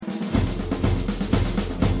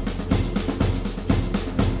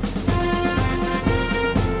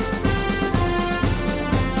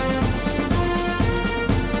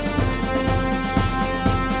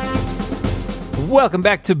Welcome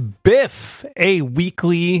back to Biff, a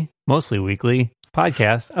mostly weekly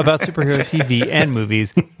podcast about superhero TV and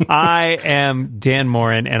movies. I am Dan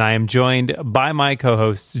Morin, and I am joined by my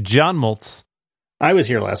co-hosts, John Moltz. I was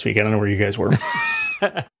here last week. I don't know where you guys were.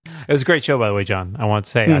 It was a great show, by the way, John. I want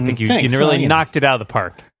to say, I think you really knocked it out of the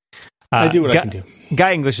park. I do what I can do.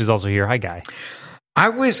 Guy English is also here. Hi, Guy. I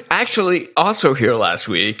was actually also here last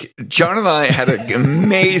week. John and I had an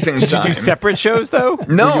amazing time. Did you do separate shows, though?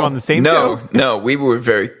 No. Were you on the same show? No. We were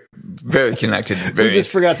very, very connected. We just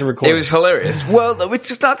forgot to record. It was hilarious. Well, it's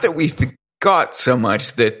just not that we forgot so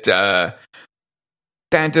much that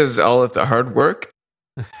Dan does all of the hard work.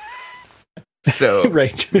 So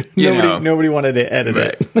right. Nobody wanted to edit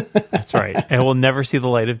it. That's right. And we'll never see the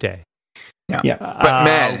light of day. Yeah. But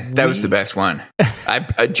man, that was the best one.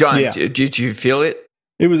 John, did you feel it?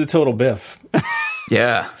 It was a total Biff.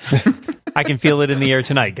 Yeah. I can feel it in the air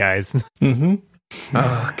tonight, guys. Mm-hmm.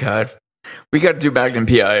 Oh, God. We got to do Magnum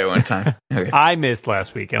PI one time. Okay. I missed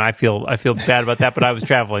last week, and I feel bad about that, but I was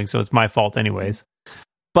traveling, so it's my fault anyways.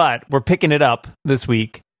 But we're picking it up this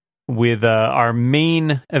week with our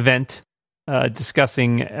main event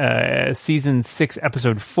discussing Season 6,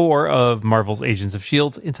 Episode 4 of Marvel's Agents of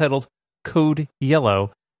S.H.I.E.L.D., entitled Code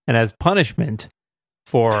Yellow. And as punishment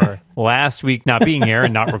for last week not being here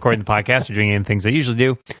and not recording the podcast or doing any things I usually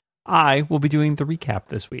do, I will be doing the recap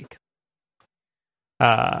this week.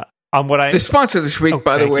 The sponsor this week,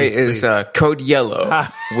 by the way, is Code Yellow,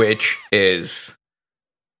 which is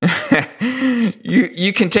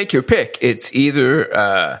you can take your pick. It's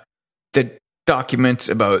either the documents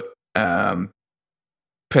about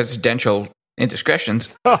presidential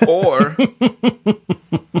indiscretions or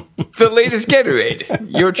the latest Gatorade.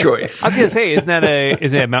 Your choice. I was gonna say, isn't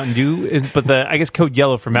it a Mountain Dew? But I guess Code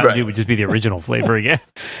Yellow for Mountain Dew would just be the original flavor again.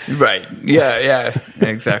 Right. Yeah,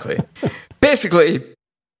 exactly. Basically,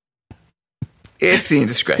 it's the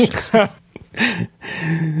indiscretions.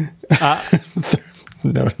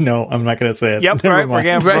 No, I'm not going to say it. Yep, right. We're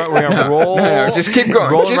going to roll. No, just keep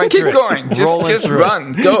going. Just keep going. Just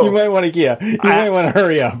run. Go. You might want to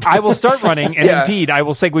hurry up. I will start running, and indeed, I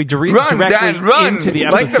will segue directly into the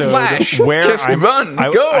episode. Like the Flash. Where just run.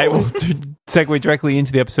 Go. I will segue directly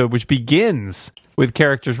into the episode, which begins with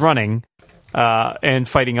characters running and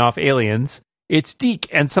fighting off aliens. It's Deke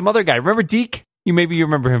and some other guy. Remember Deke? You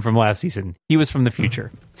remember him from last season. He was from the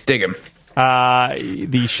future. Dig him.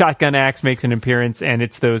 The shotgun axe makes an appearance, and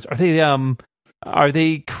it's those. Are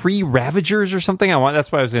they Kree Ravagers or something?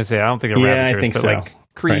 That's what I was going to say. I don't think they're Ravagers, I think but so. Like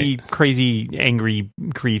Kree, crazy, angry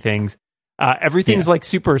Kree things. Everything's like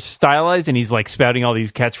super stylized, and he's like spouting all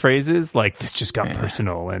these catchphrases, like "This just got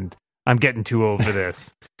personal," and "I'm getting too old for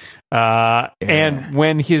this." And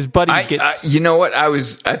when his buddy gets, you know what? I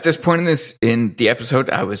was at this point in the episode,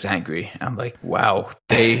 I was angry. I'm like, wow,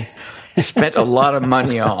 they spent a lot of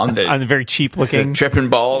money on the very cheap looking tripping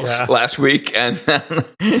balls last week, and then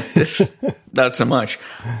this not so much,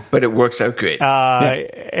 but it works out great.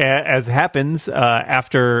 As happens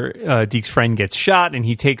after Deke's friend gets shot, and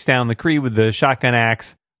he takes down the Kree with the shotgun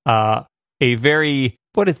axe. What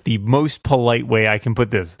is the most polite way I can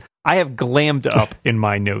put this? I have glammed up in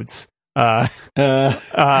my notes. I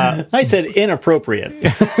said inappropriate.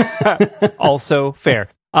 Also fair.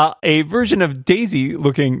 A version of Daisy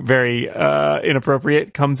looking very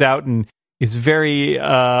inappropriate comes out and is very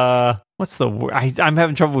what's the word? I'm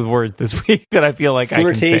having trouble with words this week that I feel like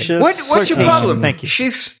flirtatious. I can say. What's your problem? Thank you.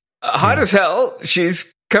 She's hot as hell.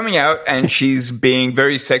 She's coming out and she's being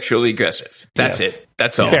very sexually aggressive. That's it.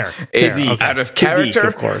 That's all. Fair. It's out of character, to Deke,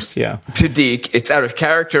 of course. Yeah. To Deke, it's out of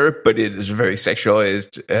character, but it is a very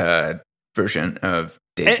sexualized version of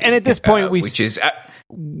Daisy. And at this point,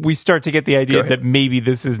 we start to get the idea that maybe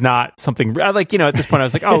this is not something like, at this point I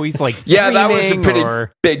was like, oh, he's like that was a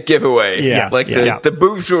pretty big giveaway. Yeah, the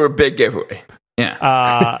boobs were a big giveaway.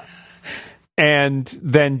 Yeah. And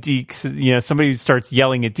then Deke, somebody starts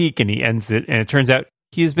yelling at Deke, and he ends it, and it turns out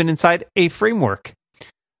he has been inside a framework.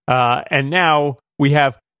 And now we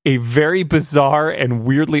have a very bizarre and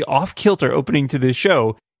weirdly off-kilter opening to this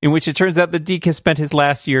show, in which it turns out that Deke has spent his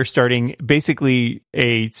last year starting basically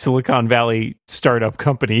a Silicon Valley startup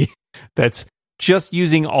company that's just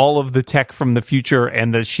using all of the tech from the future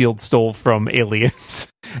and the S.H.I.E.L.D. stole from aliens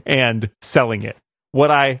and selling it.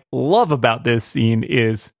 What I love about this scene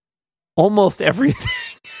is almost everything.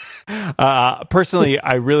 Personally,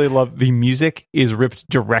 I really love the music is ripped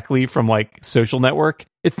directly from like Social Network.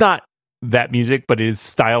 It's not that music, but it is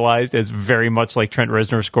stylized as very much like Trent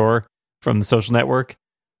Reznor's score from the Social Network.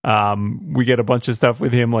 We get a bunch of stuff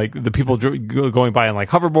with him, like the people going by on like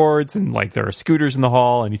hoverboards, and like there are scooters in the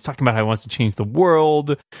hall, and he's talking about how he wants to change the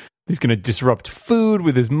world. He's going to disrupt food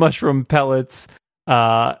with his mushroom pellets.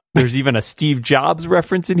 There's even a Steve Jobs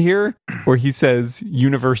reference in here where he says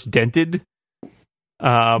 "universe dented."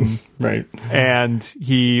 Right. And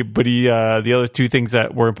the other two things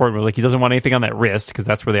that were important were like he doesn't want anything on that wrist because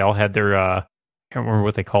that's where they all had their I can't remember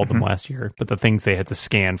what they called them last year, but the things they had to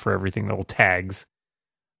scan for everything, the little tags.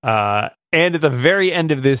 And at the very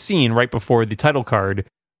end of this scene, right before the title card,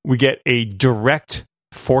 we get a direct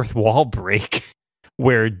fourth wall break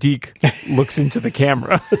where Deke looks into the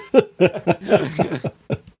camera,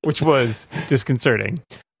 which was disconcerting.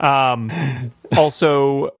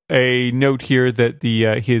 Also, a note here that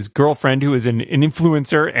his girlfriend, who is an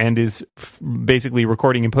influencer and is basically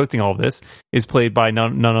recording and posting all of this, is played by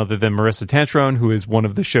none other than Marissa Tantrone, who is one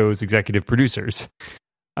of the show's executive producers.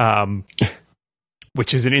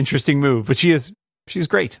 Which is an interesting move, but she's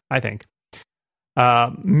great, I think.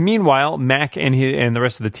 Meanwhile, Mac and the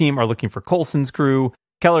rest of the team are looking for Coulson's crew.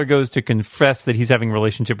 Keller goes to confess that he's having a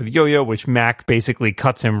relationship with Yo-Yo, which Mac basically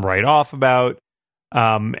cuts him right off about.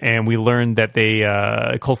 And we learned that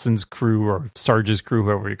Coulson's crew, or Sarge's crew,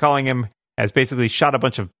 whoever you're calling him, has basically shot a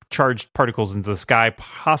bunch of charged particles into the sky,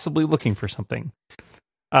 possibly looking for something.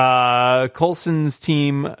 Coulson's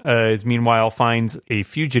team meanwhile finds a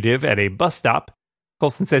fugitive at a bus stop.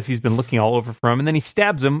 Coulson says he's been looking all over for him, and then he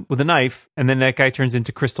stabs him with a knife, and then that guy turns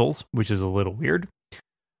into crystals, which is a little weird.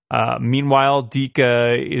 Meanwhile, Deke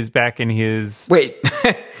is back in his... Wait,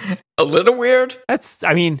 a little weird? It's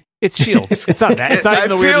S.H.I.E.L.D. It's not that. It's not even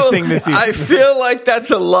the weirdest thing this season. I feel like that's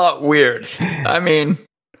a lot weird. I mean,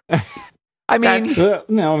 it's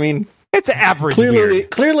average weird.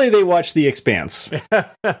 Clearly they watch The Expanse.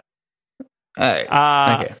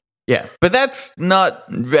 Okay. Yeah, but that's not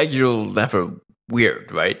regular level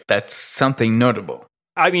weird, right? That's something notable.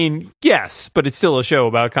 I mean, yes, but it's still a show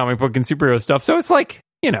about comic book and superhero stuff, so it's like,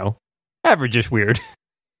 average-ish weird.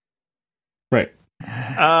 Right.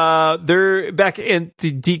 They're back in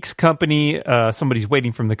Deke's company. Somebody's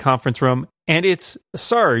waiting from the conference room, and it's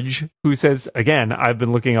Sarge, who says, again, I've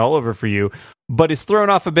been looking all over for you, but is thrown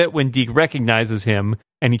off a bit when Deke recognizes him,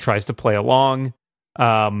 and he tries to play along.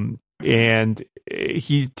 And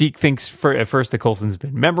Deke thinks at first that Coulson's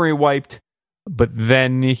been memory wiped, but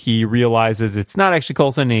then he realizes it's not actually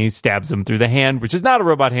Coulson, and he stabs him through the hand, which is not a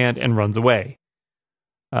robot hand, and runs away.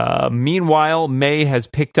 Meanwhile, May has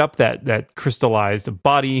picked up that crystallized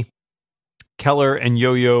body. Keller and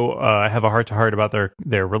Yo-Yo have a heart-to-heart about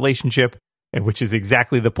their relationship, which is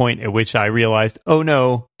exactly the point at which I realized, oh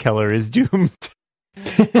no, Keller is doomed.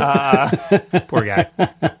 Poor guy.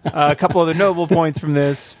 A couple other notable points from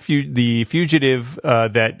this. The fugitive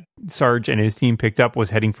that Sarge and his team picked up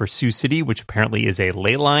was heading for Sioux City, which apparently is a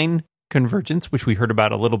ley line convergence, which we heard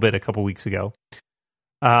about a little bit a couple weeks ago.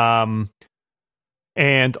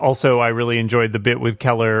 And also, I really enjoyed the bit with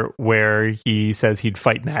Keller where he says he'd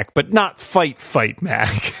fight Mac, but not fight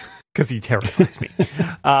Mac, because he terrifies me.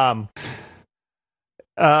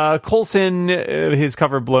 Coulson, his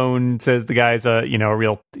cover blown, says the guy's a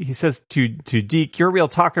real. He says to Deke, "You're a real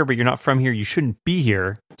talker, but you're not from here. You shouldn't be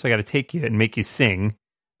here. So I got to take you and make you sing."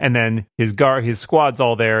 And then his squad's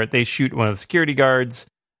all there. They shoot one of the security guards,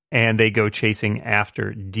 and they go chasing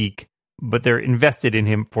after Deke, but they're invested in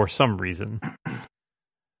him for some reason.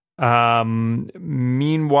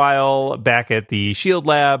 Meanwhile, back at the S.H.I.E.L.D.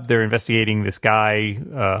 lab, they're investigating this guy,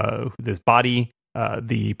 this body.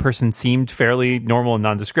 The person seemed fairly normal and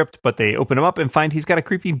nondescript, but they open him up and find he's got a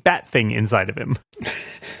creepy bat thing inside of him.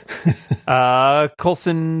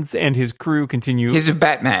 Coulson's and his crew continue. He's a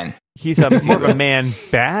Batman. He's more of a man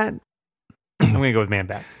bat. I'm going to go with man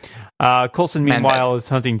bat. Coulson, meanwhile, is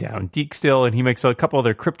hunting down Deke still, and he makes a couple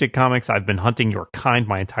other cryptic comics. I've been hunting your kind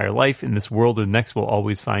my entire life. In this world, the next will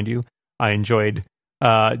always find you. I enjoyed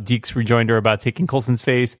Deke's rejoinder about taking Coulson's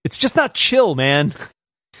face. It's just not chill, man.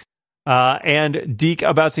 And Deke,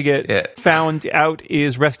 about to get found out,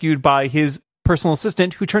 is rescued by his personal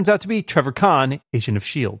assistant, who turns out to be Trevor Kahn, agent of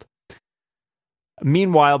S.H.I.E.L.D.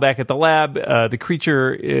 Meanwhile, back at the lab, the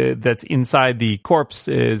creature that's inside the corpse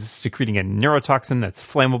is secreting a neurotoxin that's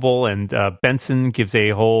flammable, and Benson gives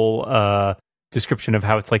a whole description of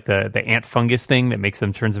how it's like the ant fungus thing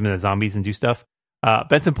that turns them into zombies and do stuff.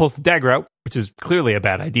 Benson pulls the dagger out, which is clearly a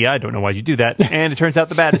bad idea. I don't know why you do that. And it turns out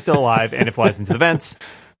the bat is still alive, and it flies into the vents.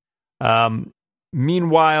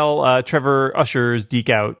 Meanwhile, Trevor ushers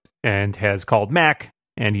Deke out and has called Mac,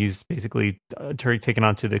 and he's basically taken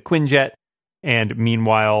onto the Quinjet. And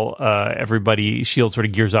meanwhile, everybody, S.H.I.E.L.D. sort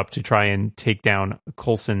of gears up to try and take down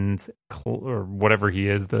Coulson's, or whatever he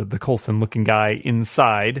is, the Coulson-looking guy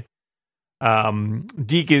inside.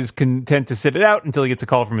 Deke is content to sit it out until he gets a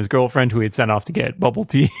call from his girlfriend, who he had sent off to get bubble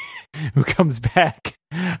tea, who comes back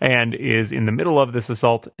and is in the middle of this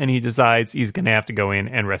assault, and he decides he's going to have to go in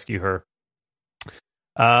and rescue her.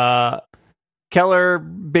 Keller,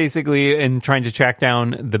 basically, in trying to track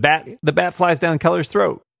down the bat flies down Keller's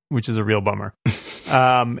throat, which is a real bummer.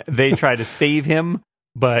 They try to save him,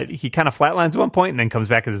 but he kind of flatlines at one point and then comes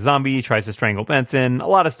back as a zombie, tries to strangle Benson. A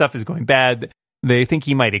lot of stuff is going bad. They think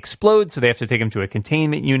he might explode, so they have to take him to a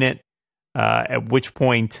containment unit, at which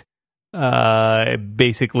point,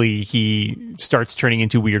 basically, he starts turning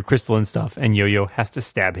into weird crystalline stuff, and Yo-Yo has to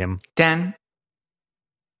stab him. Dan?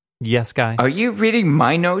 Yes, Guy? Are you reading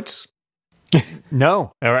my notes?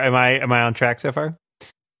 No. Am I on track so far?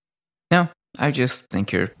 No, I just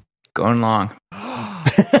think you're going long.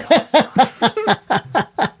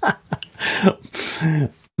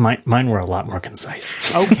 Mine were a lot more concise.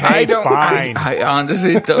 Okay, fine. I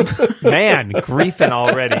honestly don't. Man, griefing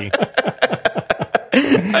already.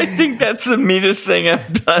 I think that's the meanest thing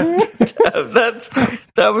I've done.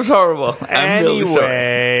 That was horrible. I'm really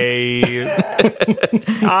sorry.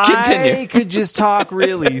 I could just talk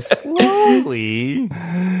really slowly.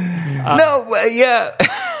 Yeah.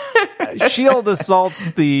 S.H.I.E.L.D.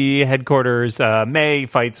 assaults the headquarters. May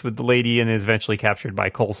fights with the lady and is eventually captured by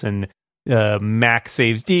Coulson. Mac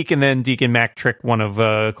saves Deke, and then Deke and Mac trick one of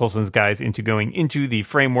Coulson's guys into going into the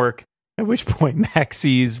framework, at which point Mac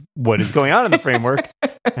sees what is going on in the framework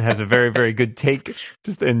and has a very, very good take.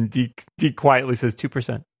 And Deke quietly says,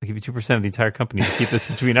 2%. I'll give you 2% of the entire company to keep this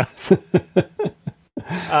between us.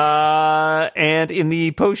 And in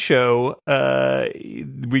the post-show,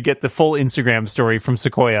 we get the full Instagram story from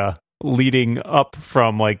Sequoia, leading up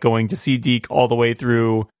from like going to see Deke all the way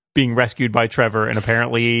through being rescued by Trevor and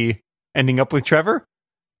apparently ending up with Trevor.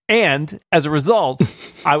 And as a result,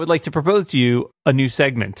 I would like to propose to you a new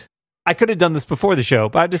segment. I could have done this before the show,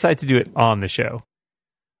 but I decided to do it on the show.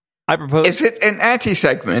 I propose. Is it an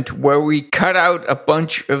anti-segment where we cut out a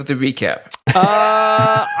bunch of the recap?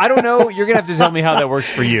 I don't know. You're going to have to tell me how that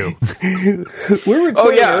works for you. We're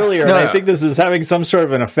recording earlier, and I think this is having some sort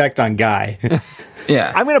of an effect on Guy.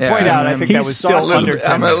 Yeah. I'm going to point out, I think that was still under 10 minutes.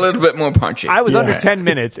 I'm a little bit more punchy. I was under 10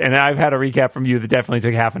 minutes, and I've had a recap from you that definitely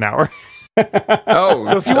took half an hour. Oh.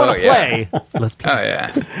 So if you want to play, let's play. Oh, yeah.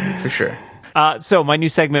 For sure. So my new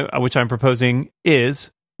segment, which I'm proposing,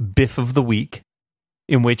 is Biff of the Week,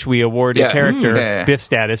 in which we award a character Biff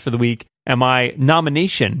status for the week. And my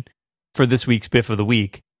nomination for this week's Biff of the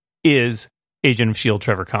Week is Agent of S.H.I.E.L.D.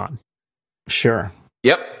 Trevor Kahn. Sure.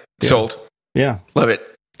 Yep. Sold. Yeah. Love it.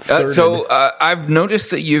 So I've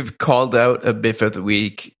noticed that you've called out a Biff of the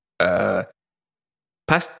Week past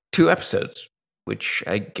 2 episodes, which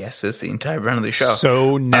I guess is the entire run of the show.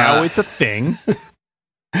 So now it's a thing.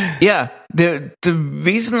 Yeah. The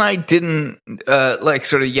reason I didn't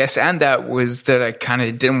sort of yes and that was that I kind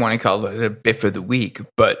of didn't want to call it a Biff of the Week,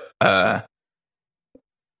 but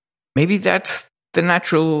maybe that's the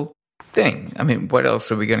natural thing. I mean, what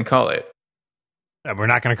else are we going to call it? We're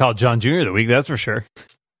not going to call it John Jr. of the Week, that's for sure.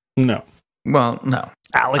 No. Well, no.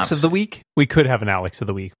 Alex of the Week? We could have an Alex of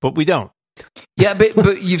the Week, but we don't. Yeah,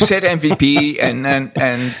 but you've said MVP, and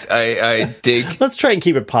I dig. Let's try and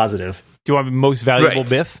keep it positive. Do you want most valuable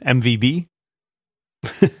Biff? MVB?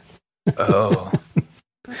 Oh.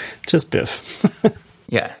 Just Biff.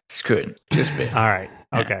 Yeah, screw it. Just Biff. All right.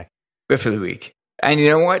 Okay. Biff of the Week. And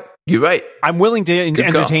you know what? You're right. I'm willing to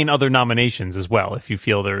entertain other nominations as well if you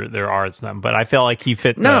feel there are some, but I feel like he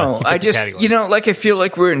fit the I just, category. I feel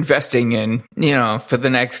like we're investing in, for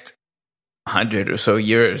the next 100 or so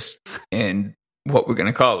years in what we're going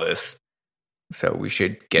to call this. So we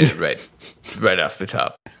should get it right off the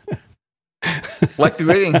top. Like the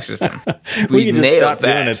rating system. We can just stop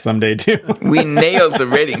doing it someday, too. We nailed the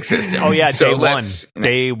rating system. Oh, yeah,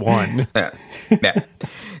 day one. Yeah.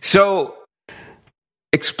 So,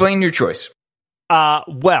 explain your choice.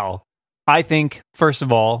 Well, I think, first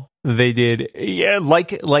of all, they did,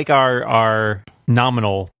 like our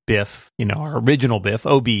nominal Biff, our original Biff,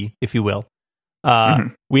 OB, if you will.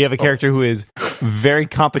 We have a character who is very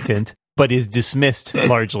competent, but is dismissed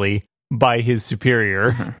largely by his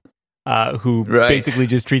superior, who basically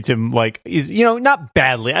just treats him like he's, not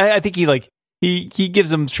badly. I think he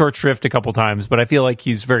gives him short shrift a couple times, but I feel like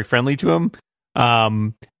he's very friendly to him.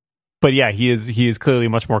 But yeah, he is clearly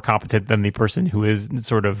much more competent than the person who is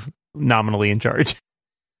sort of nominally in charge.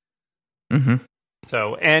 Mm-hmm.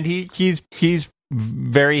 So, and he's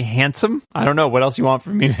very handsome. I don't know what else you want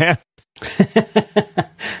from me, man.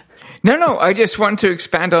 No. I just want to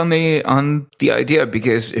expand on the idea,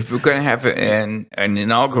 because if we're going to have an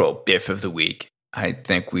inaugural Biff of the Week, I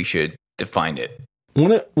think we should define it.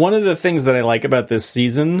 One of the things that I like about this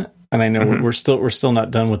season, and I know we're still not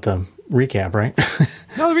done with the recap, right?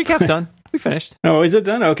 No, the recap's done. We finished. Oh, is it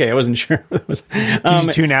done? Okay, I wasn't sure. Did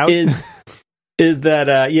you tune out? Is that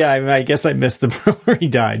I guess I missed the part where he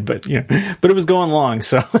died, but but it was going long,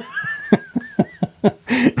 so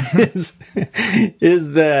is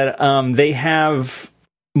that they have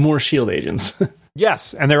more SHIELD agents.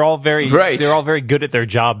 Yes, and they're all very good at their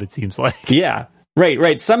job, it seems like. Yeah.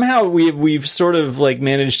 Right. Somehow we've sort of like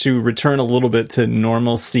managed to return a little bit to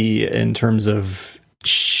normalcy in terms of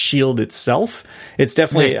SHIELD itself. It's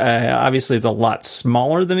definitely obviously it's a lot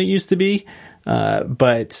smaller than it used to be,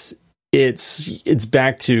 but it's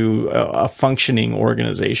back to a functioning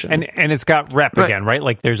organization, and it's got rep again, right?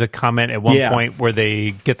 Like there's a comment at one point where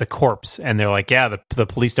they get the corpse, and they're like, "Yeah, the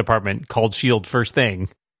police department called SHIELD first thing."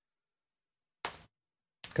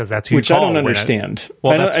 Because that's who which I don't understand.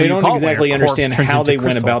 I don't exactly understand how they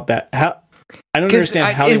went about that. I don't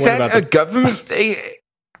understand how they went about that. Is that a government thing?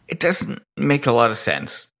 It doesn't make a lot of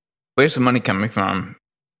sense. Where's the money coming from?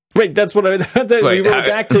 Right, that's what we're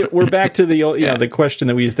back to the the question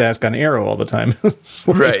that we used to ask on Arrow all the time.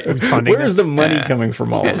 Right, where's the money coming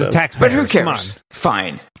from all of this? But who cares?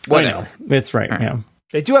 Fine, whatever. It's right. Yeah,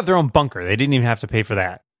 they do have their own bunker. They didn't even have to pay for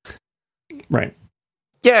that. Right.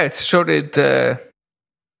 Yeah, so did.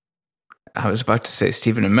 I was about to say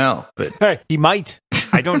Stephen Amell, but he might.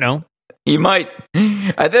 I don't know. He might.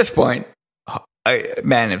 At this point,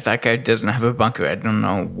 if that guy doesn't have a bunker, I don't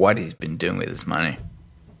know what he's been doing with his money.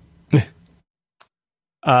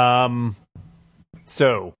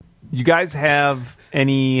 So you guys have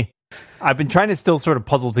any? I've been trying to still sort of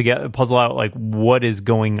puzzle out like what is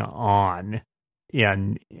going on.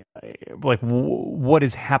 And like what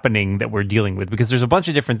is happening that we're dealing with, because there's a bunch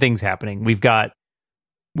of different things happening. We've got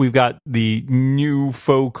the new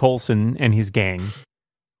foe Coulson and his gang,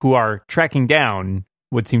 who are tracking down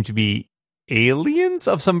what seem to be aliens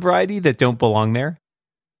of some variety that don't belong there.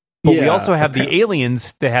 But we also have the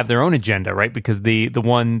aliens that have their own agenda, right? Because the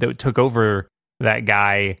one that took over that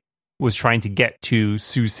guy was trying to get to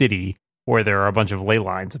Sioux City, where there are a bunch of ley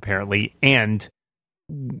lines, apparently, and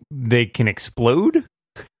they can explode.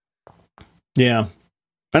 Yeah.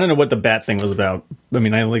 I don't know what the bat thing was about. I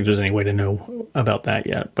mean, I don't think there's any way to know about that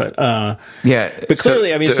yet. But but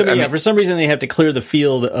clearly, for some reason, they have to clear the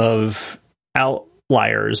field of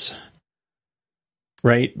outliers,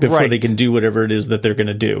 right, before they can do whatever it is that they're going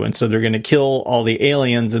to do. And so they're going to kill all the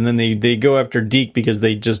aliens, and then they go after Deke because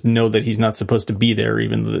they just know that he's not supposed to be there,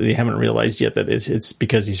 even though they haven't realized yet that it's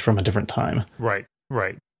because he's from a different time. Right.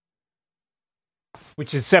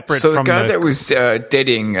 Which is separate from the guy that was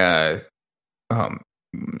dating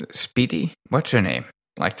Speedy. What's her name?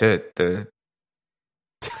 Like the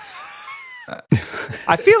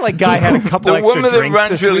I feel like Guy had a couple the extra woman drinks that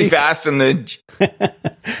runs really fast in the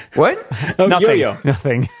what? Oh,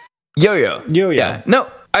 Nothing. Yo-yo. Yeah.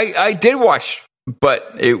 No, I did watch,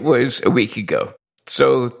 but it was a week ago.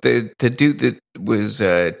 So the dude that was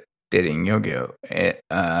dating Yo-yo,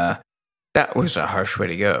 that was a harsh way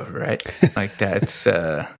to go, right? Like that's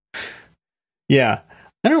yeah.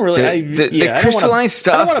 I don't really. The crystallized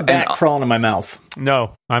stuff. I don't want a bat crawling in my mouth.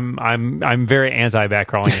 No, I'm very anti bat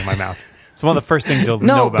crawling in my mouth. It's one of the first things you'll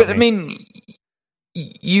know about. No, but I mean,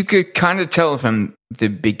 you could kind of tell from the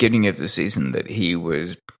beginning of the season that he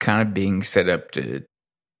was kind of being set up to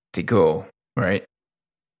go, right?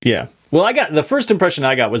 Yeah. Well, I got the first impression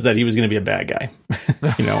I got was that he was going to be a bad guy.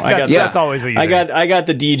 That's always what you think. I got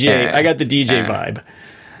the DJ. I got the DJ vibe.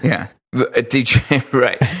 Yeah. A DJ,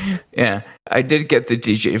 right. Yeah, I did get the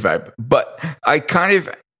DJ vibe, but I kind of,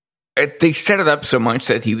 they set it up so much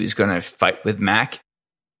that he was going to fight with Mac.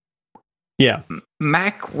 Yeah.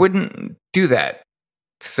 Mac wouldn't do that.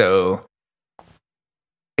 So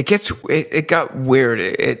it got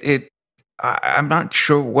weird. I'm not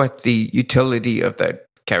sure what the utility of that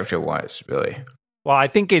character was, really. Well, I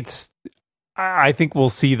think we'll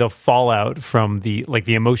see the fallout from the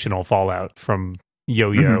emotional fallout from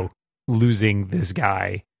Yo-Yo. Mm-hmm. Losing this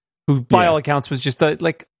guy who by all accounts was just a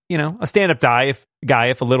stand-up guy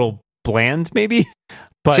if a little bland maybe,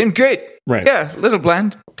 but seemed great, right? Yeah, a little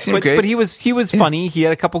bland, seemed great, but he was funny. He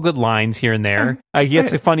had a couple good lines here and there. He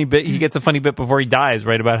gets a funny bit before he dies,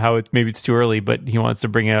 right, about how maybe it's too early, but he wants to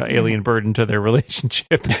bring an alien bird into their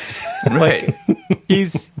relationship. Right.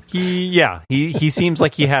 He seems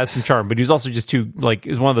like he has some charm, but he was also just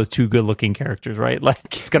is one of those too good looking characters, right?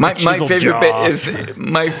 Like he's got my favorite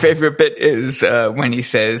bit is when he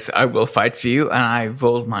says, "I will fight for you," and I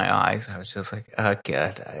rolled my eyes. I was just like, "Oh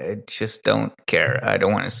God, I just don't care. I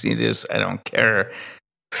don't want to see this. I don't care.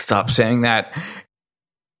 Stop saying that."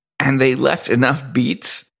 And they left enough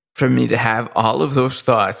beats for me to have all of those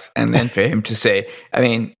thoughts, and then for him to say, "I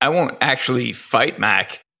mean, I won't actually fight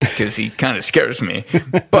Mac, because he kind of scares me.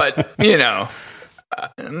 But,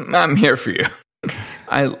 I'm here for you.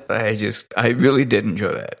 I really did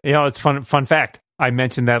enjoy that. It's fun fact. I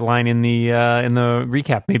mentioned that line in the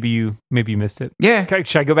recap. Maybe you missed it. Yeah.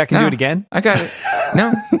 Should I go back and do it again? I got it.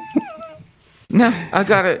 No, I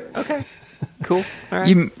got it. Okay. Cool. All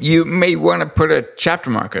right. You may want to put a chapter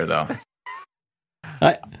marker though.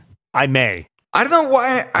 I may. I don't know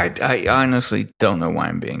why. I honestly don't know why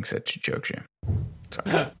I'm being such a joke, Jim.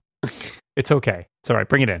 Sorry. It's okay. It's all right.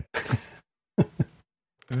 Bring it in.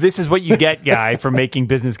 This is what you get, guy, for making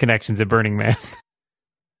business connections at Burning Man.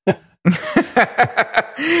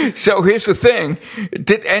 So here's the thing.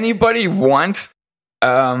 Did anybody want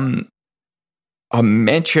a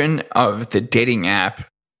mention of the dating app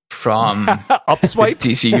from Upswipes?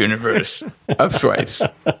 DC Universe? Upswipes.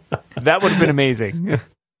 That would have been amazing.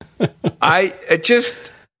 I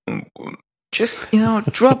just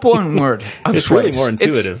drop one word. Upswipes. It's really more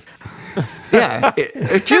intuitive.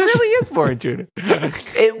 It really is more intuitive.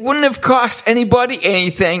 It wouldn't have cost anybody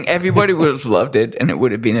anything. Everybody would have loved it, and it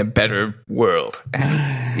would have been a better world.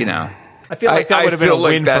 And, I feel like that would have been a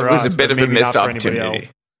win for us. That was a bit of a missed opportunity.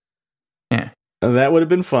 Yeah, that would have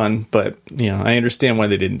been fun, but I understand why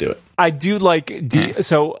they didn't do it. I do like Deke.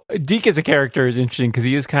 So Deke as a character is interesting because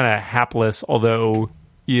he is kind of hapless, although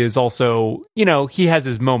he is also, he has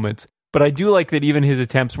his moments. But I do like that even his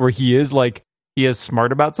attempts where he is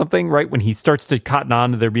smart about something, right? When he starts to cotton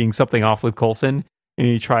on to there being something off with Coulson, and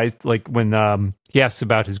he tries to, when he asks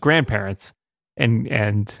about his grandparents,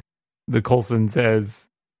 and the Coulson says,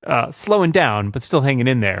 slowing down, but still hanging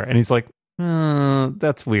in there. And he's like,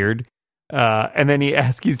 that's weird. And then he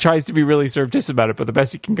tries to be really surreptitious about it, but the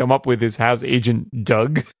best he can come up with is how's Agent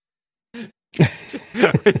Doug?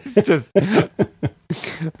 It's just,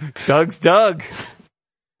 Doug's Doug.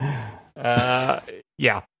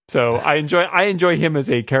 Yeah. So I enjoy him as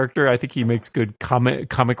a character. I think he makes good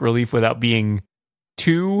comic relief without being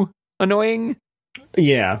too annoying.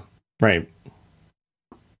 Yeah, right.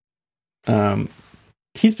 I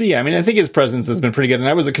think his presence has been pretty good, and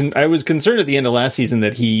I was concerned at the end of last season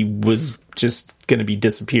that he was just going to be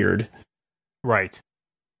disappeared. Right.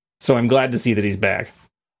 So I'm glad to see that he's back.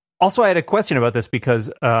 Also, I had a question about this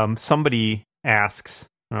because somebody asks.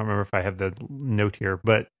 I don't remember if I have the note here,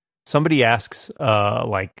 but somebody asks,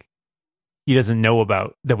 he doesn't know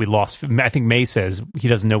about that we lost. I think May says he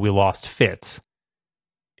doesn't know we lost Fitz,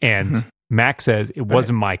 and Max says it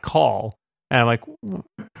wasn't my call. And I'm like, well,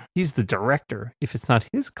 he's the director. If it's not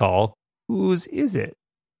his call, whose is it?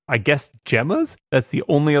 I guess Gemma's? That's the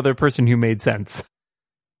only other person who made sense.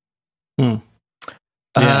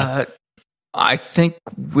 Yeah. I think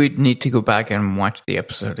we'd need to go back and watch the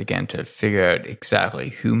episode again to figure out exactly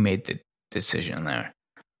who made the decision there.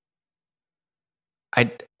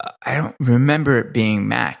 I don't remember it being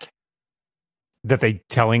Mac. That they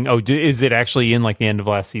telling? Is it actually in the end of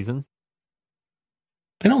last season?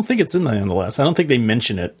 I don't think it's in the end of last. I don't think they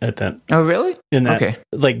mention it at that. Oh, really? In that, okay.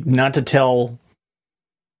 Not to tell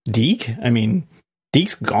Deke. I mean,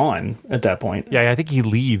 Deke's gone at that point. Yeah, I think he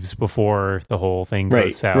leaves before the whole thing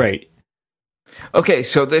goes south. Right. Okay,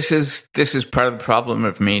 so this is part of the problem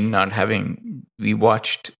of me not having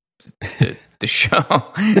rewatched the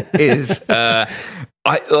show. Is I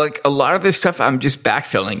like a lot of this stuff I'm just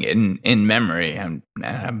backfilling in memory. I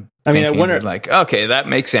wonder, okay, that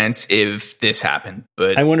makes sense if this happened.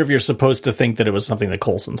 But I wonder if you're supposed to think that it was something that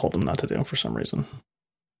Coulson told him not to do for some reason.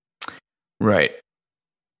 Right.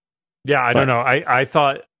 Yeah, I don't know.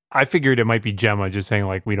 I figured it might be Gemma just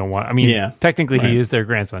saying we don't want. I mean, technically he is their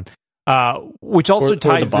grandson. Which also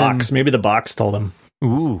ties the box. in. Maybe the box told him.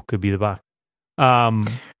 Ooh, could be the box.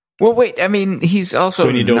 Well, wait. I mean, he's also. Do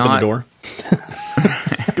we need to open the door?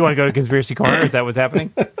 You want to go to Conspiracy Corner? Is that what's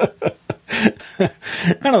happening? I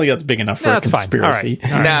don't think that's big enough for a conspiracy. All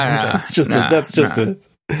right. Just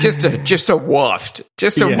a waft.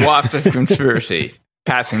 Just a waft of conspiracy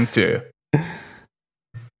passing through.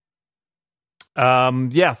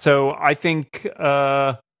 Yeah. So I think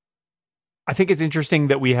it's interesting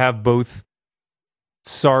that we have both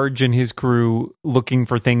Sarge and his crew looking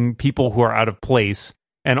for people who are out of place,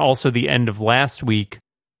 and also the end of last week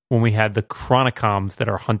when we had the Chronicoms that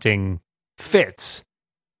are hunting Fitz,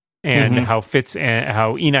 and how Fitz and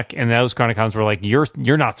how Enoch and those Chronicoms were like,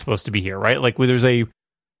 you're not supposed to be here, right?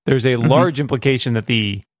 There's a large implication that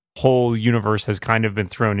the whole universe has kind of been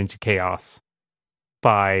thrown into chaos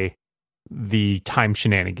by the time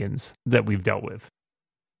shenanigans that we've dealt with.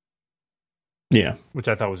 Yeah, which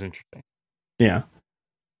I thought was interesting. Yeah,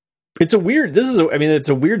 it's a weird. It's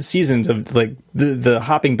a weird season of the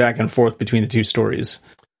hopping back and forth between the two stories.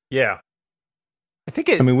 Yeah,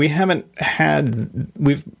 I mean, we've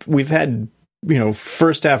had,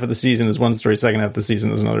 first half of the season is one story, second half of the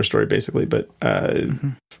season is another story, basically. But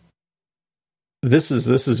this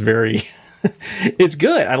is very, it's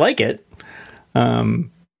good. I like it.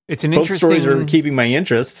 It's an both interesting... stories are keeping my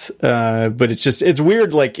interest, but it's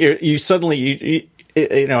weird. Like you suddenly,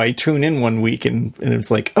 I tune in one week and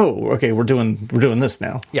it's like, oh, okay, we're doing this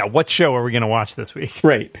now. Yeah, what show are we going to watch this week?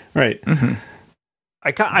 Right. Mm-hmm.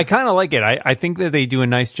 I kind of like it. I think that they do a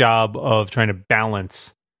nice job of trying to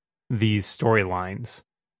balance these storylines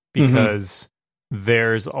because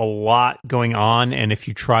there's a lot going on, and if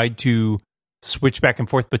you tried to switch back and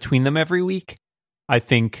forth between them every week, I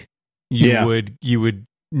think you would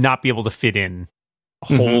not be able to fit in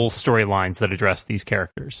whole storylines that address these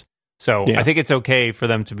characters. So I think it's okay for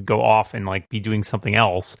them to go off and like be doing something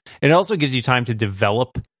else. It also gives you time to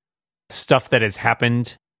develop stuff that has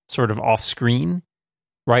happened sort of off screen,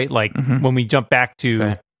 right? Like when we jump back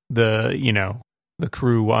to the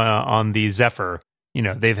crew on the Zephyr,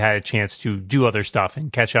 they've had a chance to do other stuff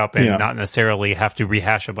and catch up and not necessarily have to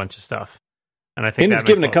rehash a bunch of stuff. And I think it's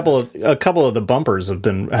given a couple of the bumpers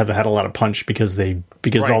have had a lot of punch because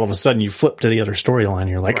all of a sudden you flip to the other storyline and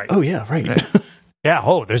you're like, oh yeah, right.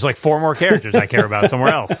 Yeah, there's like 4 more characters I care about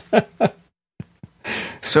somewhere else.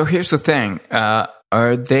 So here's the thing.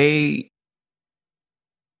 Are they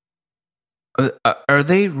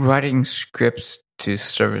writing scripts to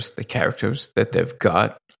service the characters that they've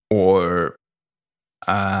got, or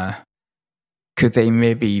could they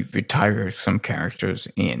maybe retire some characters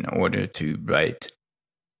in order to write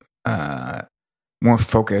more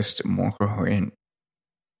focused, more coherent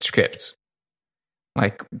scripts?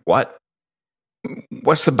 Like,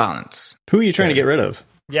 what's the balance? Who are you trying to get rid of?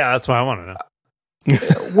 Yeah, that's what I want to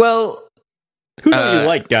know. Well, who don't you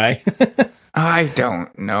like, Guy? I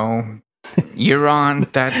don't know. You're on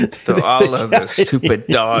all of the stupid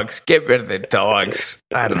dogs. Get rid of the dogs.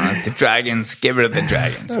 I don't know. The dragons. Get rid of the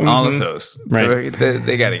dragons. All of those. Right.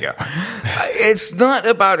 They got to go. It's not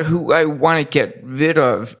about who I want to get rid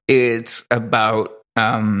of. It's about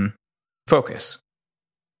focus.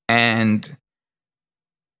 And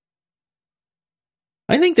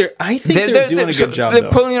I think they're doing a good job.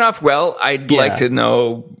 They're pulling it off well. I'd like to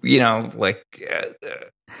know,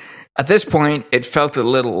 at this point, it felt a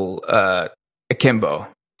little akimbo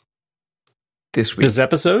this week. This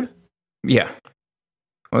episode? Yeah.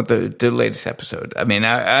 Well, the latest episode. I mean,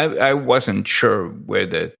 I wasn't sure where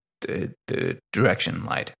the direction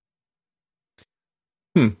lied.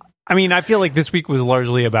 I mean, I feel like this week was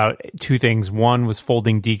largely about 2 things. One was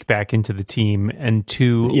folding Deke back into the team, and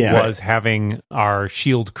 2 was having our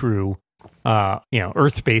SHIELD crew,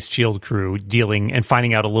 Earth-based SHIELD crew, dealing and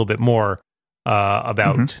finding out a little bit more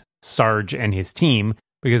about Sarge and his team.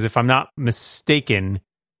 Because if I'm not mistaken,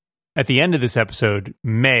 at the end of this episode,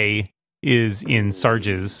 May is in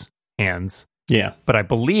Sarge's hands. Yeah, but I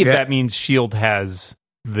believe that means SHIELD has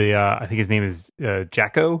I think his name is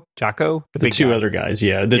Jacko, the 2 other guys,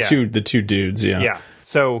 the two dudes, yeah.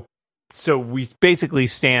 So we basically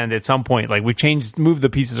stand at some point, like we've moved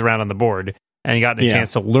the pieces around on the board, and gotten a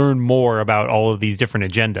chance to learn more about all of these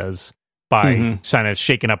different agendas by kind of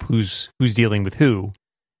shaking up who's dealing with who.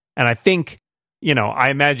 And I think,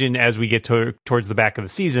 I imagine as we get towards the back of the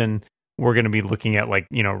season, we're going to be looking at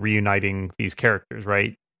reuniting these characters,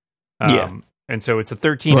 right? And so it's a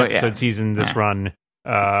 13 episode season this run.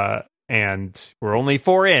 And we're only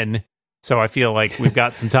 4 in, so I feel like we've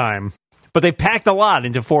got some time. But they've packed a lot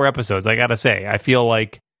into 4 episodes, I gotta say. I feel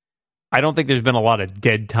like I don't think there's been a lot of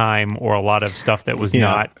dead time or a lot of stuff that was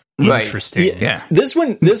not interesting. Yeah. This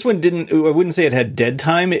one didn't, I wouldn't say it had dead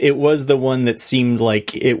time. It was the one that seemed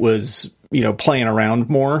like it was, playing around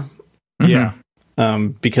more. Yeah.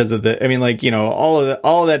 Because of all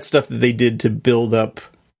of that stuff that they did to build up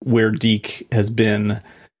where Deke has been,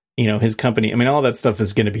 his company. I mean, all that stuff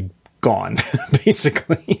is going to be gone,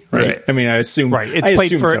 basically. Right. I mean, I assume. Right. It's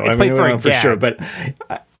played for sure, but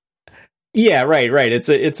right. It's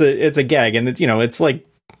a gag, and it's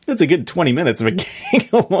a good 20 minutes of a gag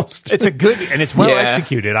almost. It's a good, and it's well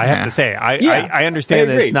executed. I have to say. I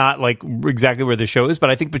understand that it's not like exactly where the show is,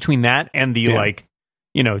 but I think between that and the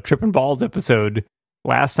tripping balls episode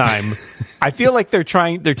last time, I feel like they're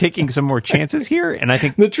taking some more chances here, and I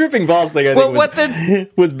think the tripping balls thing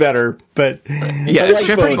was better, but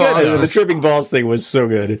the tripping balls thing was so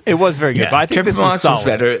good. It was very good, but I think this was solid.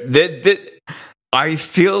 Better. I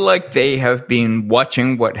feel like they have been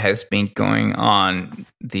watching what has been going on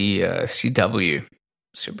the CW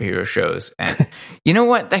superhero shows, and you know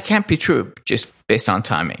what? That can't be true just based on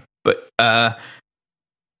timing. But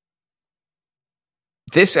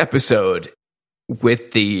this episode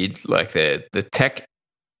with the tech,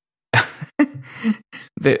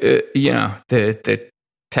 the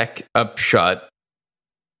tech upshot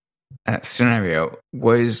scenario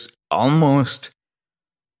was almost.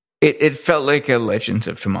 It felt like a Legends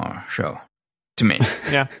of Tomorrow show to me.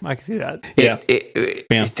 Yeah, I can see that.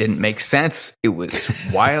 It didn't make sense. It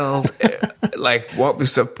was wild. Like, what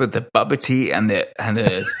was up with the Bubba Tea and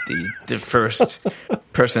the first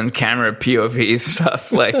person camera POV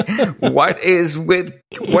stuff? Like,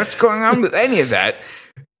 what's going on with any of that?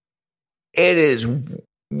 It is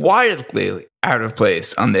wildly out of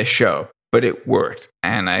place on this show, but it worked,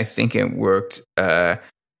 and I think it worked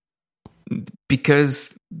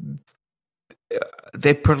because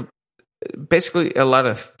they put basically a lot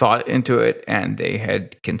of thought into it, and they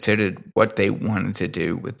had considered what they wanted to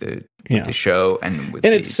do with the show, and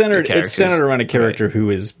it's centered around a character who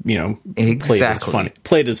is played as funny.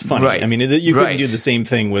 Right. I mean, you couldn't do the same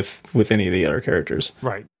thing with any of the other characters.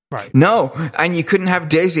 Right. No, and you couldn't have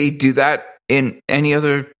Daisy do that in any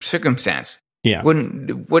other circumstance. Yeah,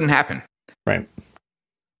 wouldn't happen. Right.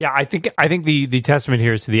 Yeah, I think the testament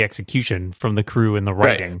here is to the execution from the crew and the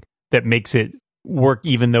writing that makes it work,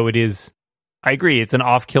 even though it is. I agree, it's an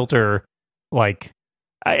off-kilter,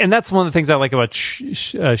 and that's one of the things I like about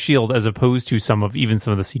S.H.I.E.L.D. as opposed to some of the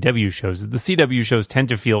CW shows. The CW shows tend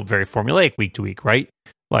to feel very formulaic week to week, right?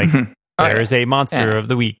 Like there is a monster of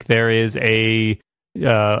the week, there is a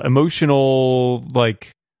emotional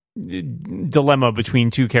dilemma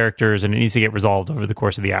between two characters, and it needs to get resolved over the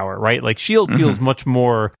course of the hour, right? Like S.H.I.E.L.D. feels much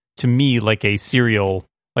more to me like a serial,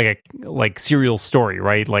 serial story,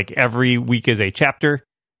 right? Like every week is a chapter,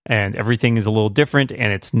 and everything is a little different,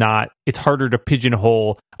 and it's harder to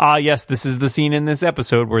pigeonhole. Yes, this is the scene in this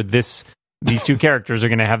episode where these two characters are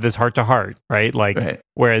going to have this heart to heart, right?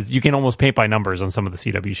 Whereas you can almost paint by numbers on some of the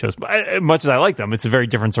CW shows. But much as I like them, it's a very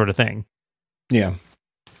different sort of thing. Yeah.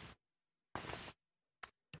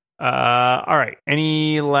 All right.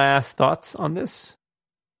 Any last thoughts on this?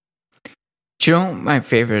 Do you know my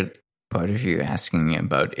favorite part of you asking me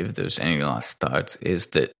about if there's any last thoughts is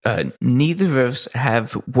that neither of us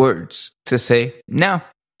have words to say no.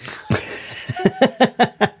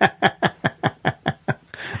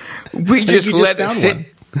 We just let it sit.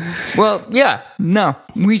 Well, yeah, no.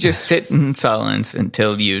 We just sit in silence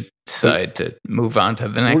until you decide to move on to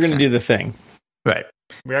the next. We're going to do the thing. Right.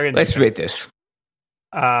 Let's rate this.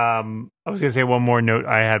 I was going to say one more note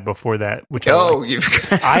I had before that, which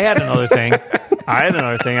I had another thing. I don't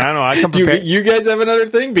know. I come prepared. Do you guys have another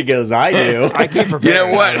thing? Because I do. I came prepared. You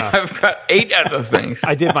know what? I've got 8 other things.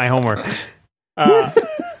 I did my homework.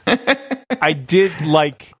 I did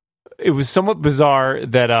it was somewhat bizarre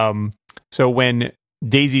that so when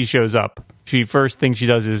Daisy shows up, first thing she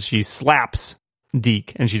does is she slaps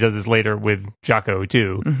Deke, and she does this later with Jaco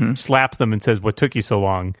too. Mm-hmm. Slaps them and says, "What took you so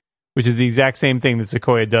long?" Which is the exact same thing that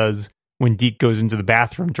Sequoia does when Deke goes into the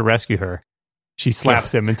bathroom to rescue her. She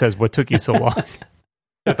slaps him and says, "What took you so long?"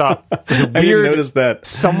 I thought it was a weird, I didn't notice that.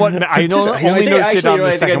 Somewhat. I noticed it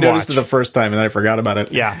I noticed it the first time and then I forgot about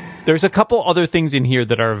it. Yeah, there's a couple other things in here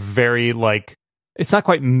that are very it's not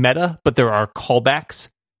quite meta, but there are callbacks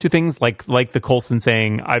to things like the Coulson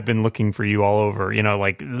saying, "I've been looking for you all over."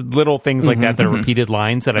 Little things like that are repeated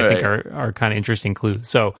lines that I think are kind of interesting clues.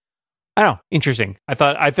 So. I don't know. Interesting. I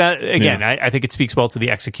thought again, I think it speaks well to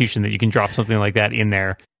the execution that you can drop something like that in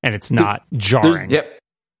there and it's not jarring.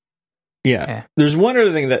 Yeah. There's one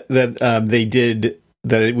other thing that they did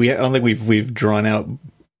that I don't think we've drawn out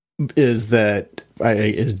is that I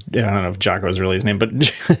don't know if Jaco is really his name, but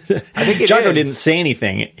I think Jaco didn't say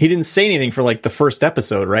anything. He didn't say anything for the first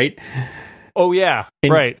episode, right? Oh yeah,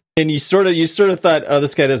 right. And you sort of thought, oh,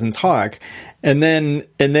 this guy doesn't talk. And then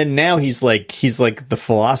now he's like the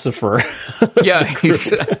philosopher. Yeah,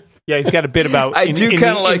 he's got a bit about. I do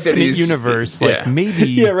kind of like that he's universe.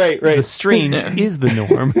 Maybe right. The strange is the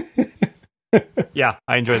norm. Yeah,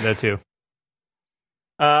 I enjoyed that too.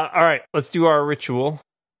 All right, let's do our ritual.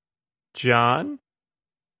 John,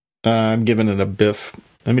 I'm giving it a biff.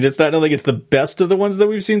 I mean, it's not like it's the best of the ones that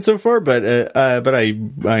we've seen so far, but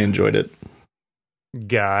I enjoyed it.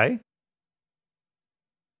 Guy.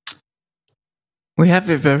 We have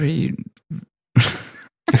a very...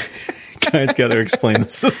 Guy's got to explain the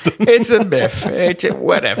system. It's a biff.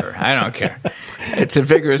 Whatever. I don't care. It's a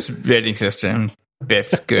vigorous rating system.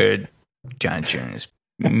 Biff's good. John Jr. is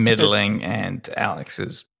middling, and Alex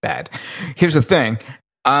is bad. Here's the thing.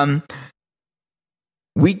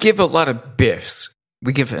 We give a lot of biffs.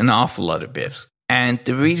 We give an awful lot of biffs. And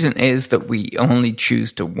the reason is that we only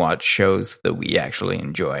choose to watch shows that we actually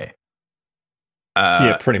enjoy.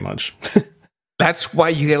 Yeah, pretty much. That's why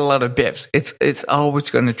you get a lot of Biffs. It's always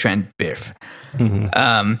going to trend Biff.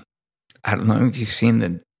 Mm-hmm. I don't know if you've seen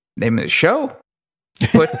the name of the show,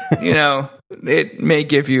 but it may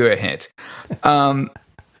give you a hint.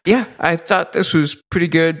 Yeah, I thought this was pretty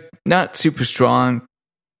good. Not super strong,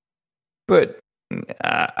 but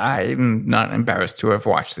I'm not embarrassed to have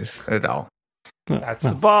watched this at all. That's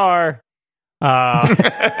the bar.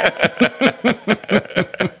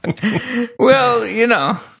 Well,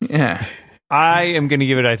 yeah. I am going to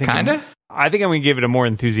give it, I think I'm going to give it a more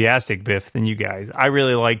enthusiastic Biff than you guys. I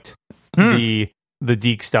really liked the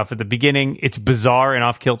Deke stuff at the beginning. It's bizarre and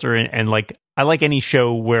off kilter, and like I like any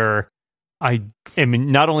show where I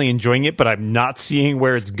am not only enjoying it, but I'm not seeing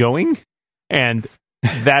where it's going, and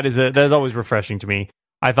that is always refreshing to me.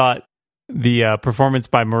 I thought the performance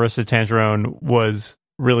by Marissa Tancherone was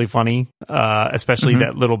really funny, especially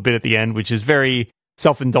that little bit at the end, which is very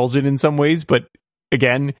self-indulgent in some ways, but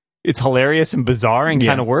again, it's hilarious and bizarre and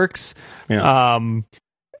kind of works. Yeah.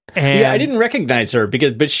 And I didn't recognize her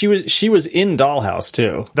but she was in Dollhouse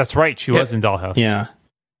too. That's right, she was in Dollhouse. Yeah.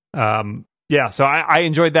 So I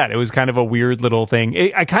enjoyed that. It was kind of a weird little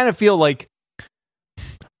thing. I kind of feel like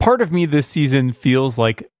part of me this season feels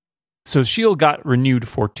like, so S.H.I.E.L.D. got renewed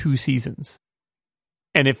for 2 seasons.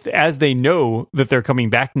 And if, as they know that they're coming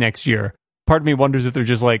back next year, part of me wonders if they're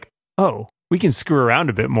just like, oh, we can screw around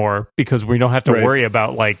a bit more because we don't have to worry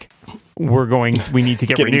about like, we need to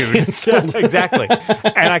get renewed. Exactly.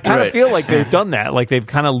 And I kind of feel like they've done that. Like they've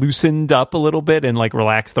kind of loosened up a little bit and like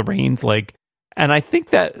relaxed the reins. Like, and I think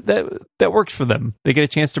that works for them. They get a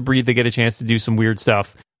chance to breathe. They get a chance to do some weird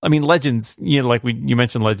stuff. I mean, Legends, like you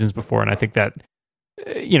mentioned Legends before, and I think that,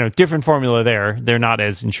 different formula there. They're not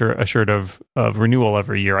as assured of renewal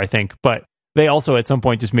every year, I think. But they also at some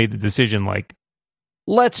point just made the decision like,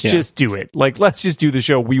 let's just do it. Like, let's just do the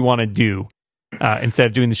show we want to do instead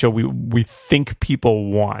of doing the show we think people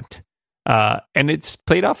want. And it's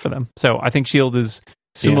played off for them. So I think S.H.I.E.L.D. is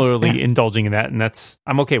similarly indulging in that, and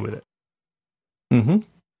I'm okay with it. Mm-hmm.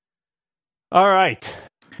 All right.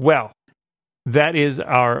 Well, that is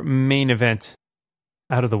our main event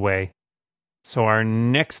out of the way. So our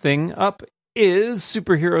next thing up is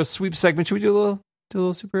superhero sweep segment. Should we do a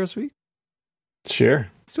little superhero sweep? Sure.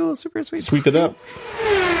 Let's do a little superhero sweep. Sweep it up.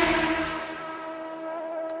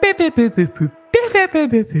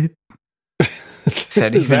 Is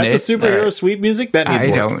that the superhero sweep music? That needs I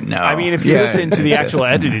work. don't know. I mean, if you listen to the actual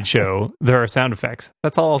edited show, there are sound effects.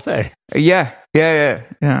 That's all I'll say. Yeah. Oh.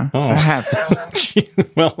 I have.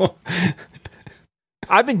 Well,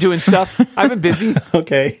 I've been doing stuff. I've been busy.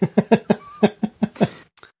 Okay.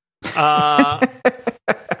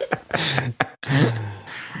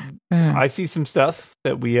 I see some stuff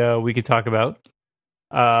that we could talk about.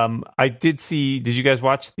 I did see. Did you guys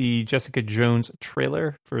watch the Jessica Jones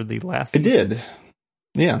trailer for the last season? I did.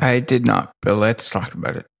 Yeah, I did not. But let's talk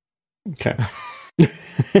about it. Okay.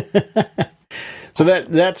 So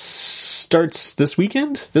that starts this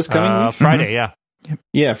weekend. This coming week? Friday. Yeah.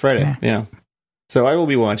 Yeah, Friday. Yeah. So I will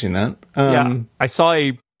be watching that. I saw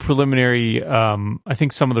a preliminary. I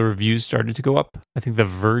think some of the reviews started to go up. I think The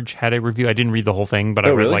Verge had a review. I didn't read the whole thing, but I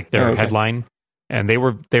read like their headline, and they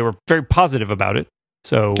were very positive about it.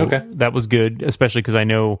 So that was good, especially because I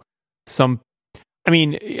know some. I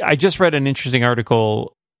mean, I just read an interesting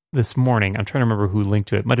article this morning. I'm trying to remember who linked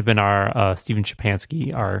to it. It might have been our Stephen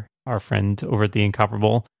Shapansky, our friend over at The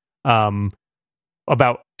Incomparable,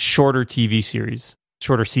 about shorter TV series,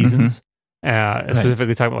 shorter seasons.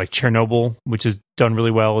 Specifically talking about like Chernobyl, which is done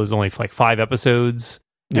really well, is only like 5 episodes.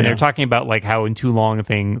 And they're talking about like how in too long a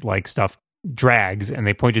thing like stuff drags, and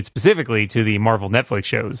they pointed specifically to the Marvel Netflix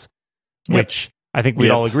shows, which I think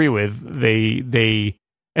we'd all agree with. They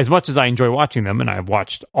as much as I enjoy watching them, and I've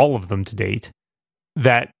watched all of them to date,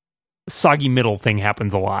 that soggy middle thing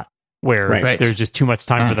happens a lot where there's just too much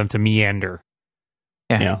time for them to meander.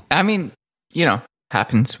 Yeah. I mean,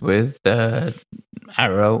 happens with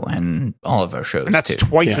Arrow and all of our shows. And that's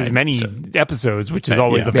twice as many episodes, which is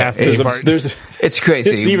always the fastest part. It's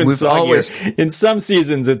crazy. It's even soggier. In some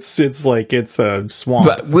seasons, it's like it's a swamp.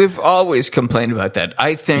 But we've always complained about that.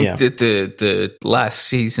 I think that the last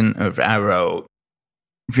season of Arrow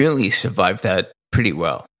really survived that pretty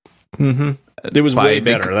well. Mm-hmm. It was way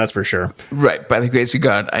better, that's for sure. Right. By the grace of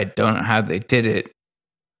God, I don't know how they did it,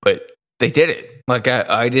 but they did it. Like,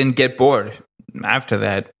 I didn't get bored after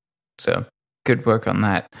that. So, good work on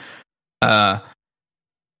that.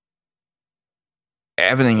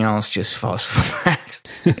 Everything else just falls flat.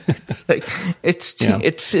 It's like, it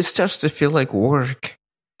starts to feel like work.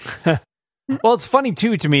 Well, it's funny,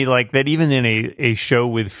 too, to me, like, that even in a show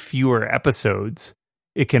with fewer episodes,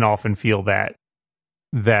 it can often feel that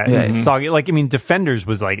that soggy. Like, I mean, Defenders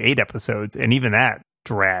was like 8 episodes, and even that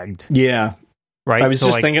dragged. Yeah. Right. I was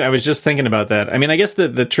just thinking about that. I mean, I guess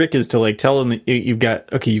the trick is to like tell them that you've got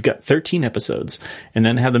 13 episodes, and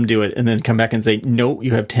then have them do it, and then come back and say, no,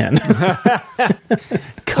 you have 10.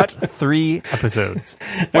 Cut 3 episodes.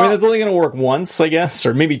 I mean, that's only going to work once, I guess,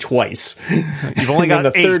 or maybe twice. You've only got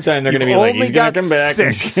the 8. Third time they're going to be like, he's going to come back.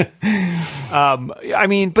 6. I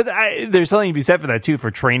mean, but there's something to be said for that too, for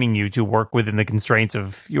training you to work within the constraints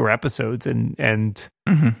of your episodes, and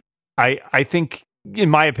mm-hmm. I think.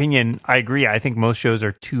 In my opinion, I agree. I think most shows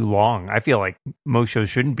are too long. I feel like most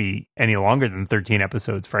shows shouldn't be any longer than 13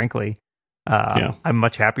 episodes, frankly. I'm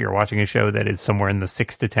much happier watching a show that is somewhere in the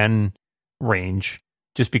 6 to 10 range,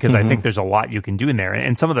 just because I think there's a lot you can do in there.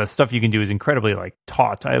 And some of the stuff you can do is incredibly like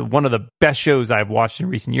taut. One of the best shows I've watched in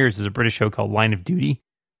recent years is a British show called Line of Duty.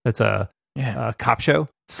 That's a cop show.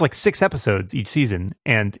 It's like 6 episodes each season,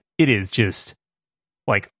 and it is just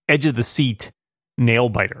like edge of the seat nail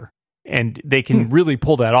biter. And they can really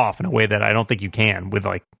pull that off in a way that I don't think you can with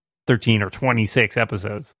like 13 or 26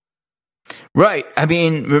 episodes. Right. I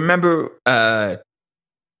mean, remember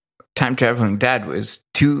Time Traveling Dad was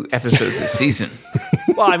 2 episodes a season.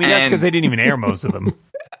 Well, I mean, that's because they didn't even air most of them.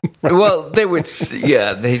 Well, they would,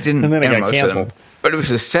 they didn't and then air it got most canceled. of them. But it was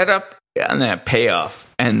a setup and then a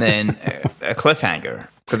payoff and then a cliffhanger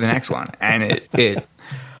for the next one. And it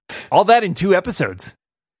all that in 2 episodes.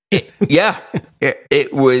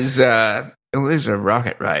 It was a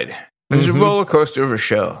rocket ride. It was a roller coaster of a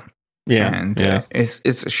show. Yeah, and it's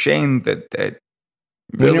a shame that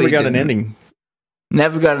really we never got an ending.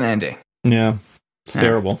 Never got an ending. Yeah, it's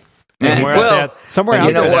terrible. Somewhere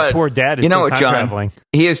out there, that poor dad is time traveling.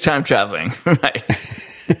 He is time traveling, right?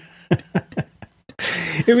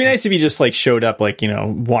 It'd be nice if you just like showed up, like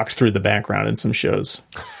walked through the background in some shows,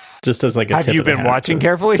 just as like a. Have you been watching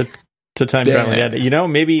carefully? To time traveling dad.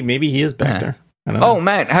 Maybe he is back there. I don't know. Oh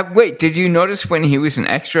man, wait! Did you notice when he was an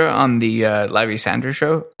extra on the Larry Sanders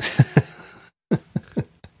Show?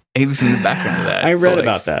 He was in the background of that. I read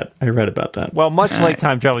about that. Well, much like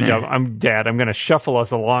Time Traveling Job, I'm going to shuffle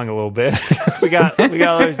us along a little bit. we got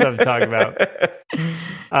other stuff to talk about.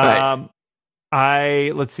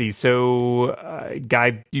 Right. Let's see. So,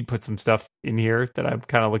 Guy, you put some stuff in here that I'm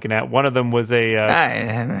kind of looking at. One of them was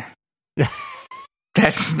a.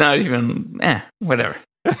 That's not even. Whatever.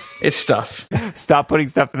 It's stuff. Stop putting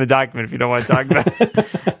stuff in the document if you don't want to talk about it.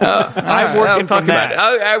 I'm working from that.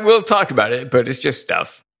 I will talk about it, but it's just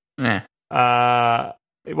stuff. Well,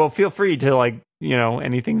 feel free to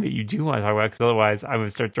anything that you do want to talk about, because otherwise I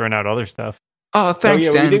would start throwing out other stuff. Oh, thanks,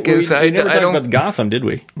 Dan. Because we never talked about Gotham, did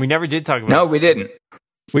we? We never did talk about. No, we didn't.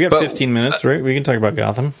 We got 15 minutes, right? We can talk about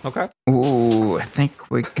Gotham. Okay. Ooh, I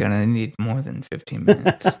think we're gonna need more than 15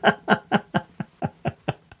 minutes.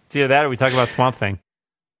 It's either that or we talk about Swamp Thing.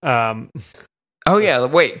 Oh yeah,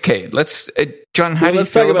 wait. Okay, let's. John, how do you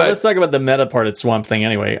feel about? Let's talk about the meta part of Swamp Thing.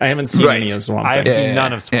 Anyway, I haven't seen any of Swamp Thing. I've seen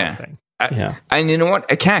none of Swamp Thing. And you know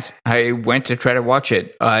what? I can't. I went to try to watch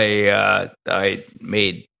it. I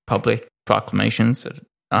made public proclamations that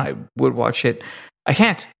I would watch it. I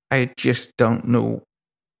can't. I just don't know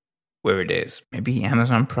where it is. Maybe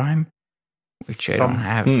Amazon Prime, which I don't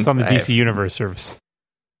have. It's on the DC Universe service.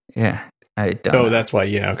 Yeah, I don't. Oh, that's why.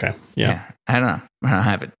 Yeah. Okay. Yeah. I don't know. I don't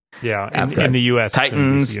have it. Yeah, in the US,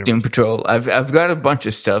 Titans, Doom Patrol. I've got a bunch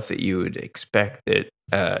of stuff that you would expect that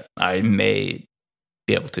I may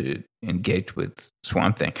be able to engage with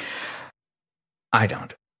Swamp Thing. I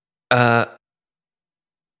don't.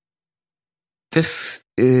 This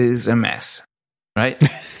is a mess, right?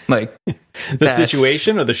 Like the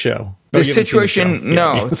situation or the show? The situation.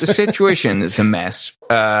 No, the situation is a mess.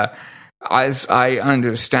 As I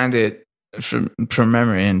understand it from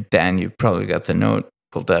memory, and Dan, you probably got the note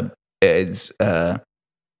pulled up. It's so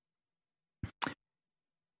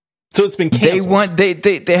it's been canceled.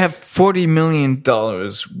 They have $40 million.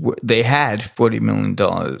 They had $40 million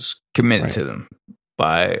committed to them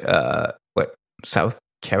by South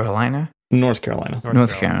Carolina, North Carolina.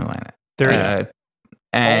 There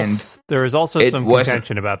is also some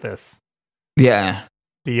contention about this. Yeah,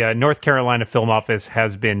 the North Carolina Film Office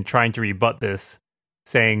has been trying to rebut this,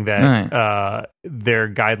 saying that their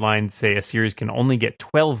guidelines say a series can only get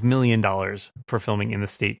 $12 million for filming in the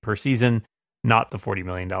state per season, not the $40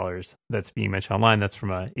 million that's being mentioned online. That's from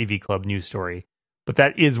a AV Club news story. But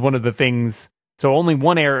that is one of the things. So only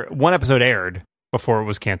one episode aired before it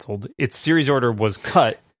was canceled. Its series order was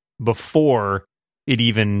cut before it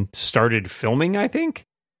even started filming, I think.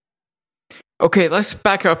 Okay, let's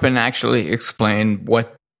back up and actually explain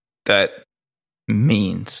what that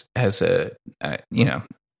means as a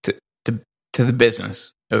to the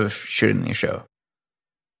business of shooting the show.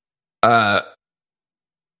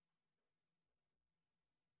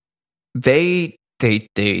 They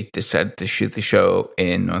decided to shoot the show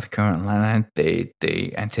in North Carolina. They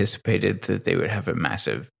anticipated that they would have a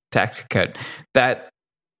massive tax cut. That,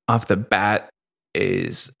 off the bat,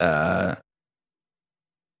 is a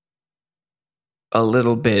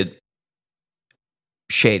little bit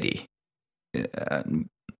shady.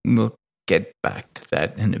 We'll get back to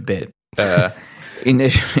that in a bit.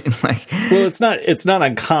 It's not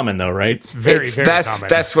uncommon though, right? It's very common.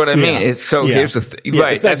 That's what I mean. Here's the thing,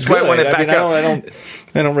 right? That's why I want to back up. I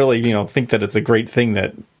don't really, think that it's a great thing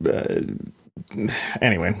that.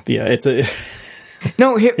 Anyway, yeah, it's a.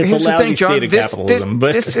 No, here's the thing, John.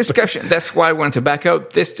 This discussion. That's why I wanted to back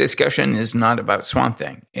out. This discussion is not about Swamp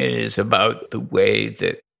Thing. It is about the way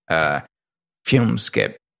that films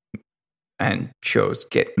and shows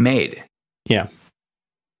get made. Yeah.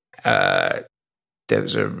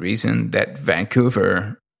 There's a reason that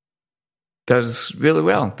Vancouver does really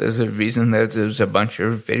well. There's a reason that there's a bunch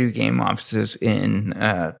of video game offices in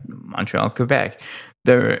Montreal, Quebec.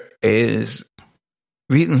 There is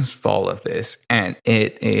reasons for all of this, and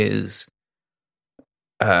it is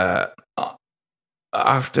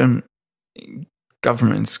often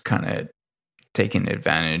governments kind of taking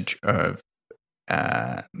advantage of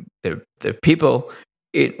the people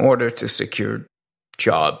in order to secure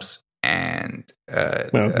jobs and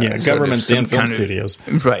governments and film studios,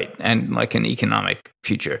 right, and like an economic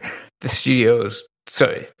future. The studios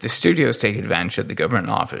take advantage of the government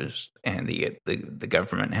offers, and the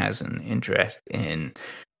government has an interest in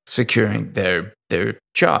securing their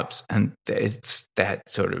jobs, and it's that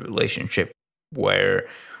sort of relationship where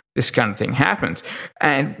this kind of thing happens.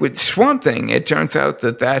 And with Swamp Thing, it turns out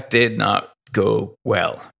that did not go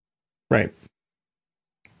well. Right.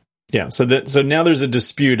 Yeah. So now there's a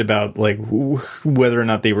dispute about like whether or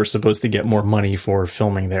not they were supposed to get more money for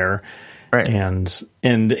filming there. Right. And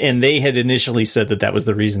they had initially said that was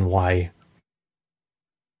the reason why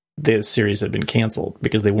the series had been canceled,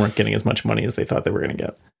 because they weren't getting as much money as they thought they were going to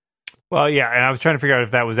get. Well, yeah, and I was trying to figure out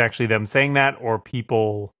if that was actually them saying that or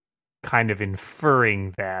people kind of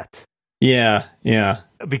inferring that. Yeah, yeah.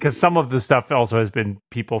 Because some of the stuff also has been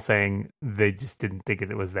people saying they just didn't think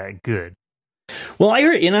it was that good. Well, I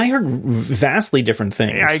heard vastly different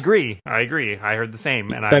things. I agree. I heard the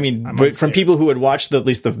same. And but from people who had watched at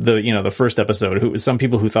least the first episode, some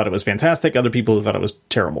people who thought it was fantastic, other people who thought it was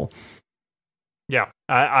terrible. Yeah,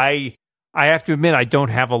 I have to admit I don't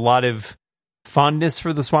have a lot of fondness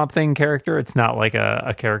for the Swamp Thing character. It's not like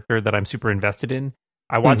a character that I'm super invested in.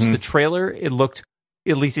 I watched the trailer. It looked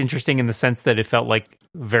at least interesting in the sense that it felt like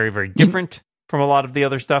very, very different from a lot of the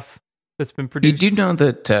other stuff that's been produced. You do know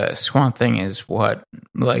that Swamp Thing is what,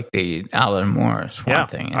 like the Alan Moore Swamp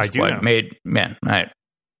Thing is I do what know. made men. Yeah.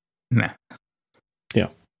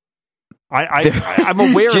 I'm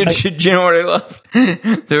aware of do you know what I love?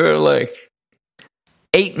 There are like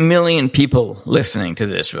 8 million people listening to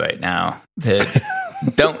this right now that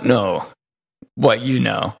don't know what you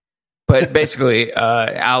know. But basically,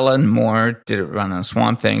 Alan Moore did a run on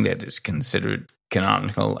Swamp Thing that is considered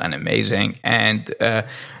canonical and amazing, and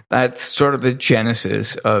that's sort of the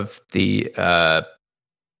genesis of the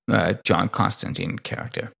John Constantine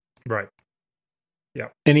character. Right. Yeah.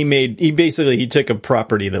 And he took a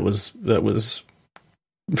property that was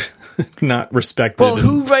not respected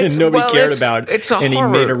and nobody cared about. It's a and horror.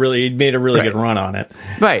 He made a really good run on it.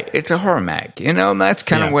 Right. It's a horror mag. And that's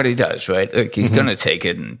kind of what he does, right? Like he's going to take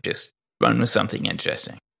it and just run with something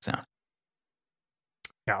interesting. So.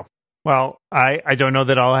 Yeah. Well, I don't know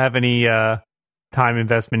that I'll have any time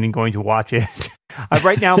investment in going to watch it.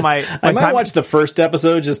 Right now, I might watch the first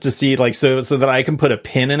episode just to see, like, so that I can put a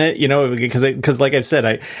pin in it, because like I've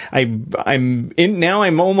said,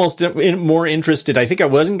 I'm almost more interested. I think I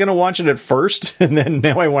wasn't going to watch it at first, and then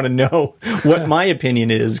now I want to know what my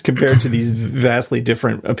opinion is compared to these vastly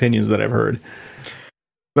different opinions that I've heard.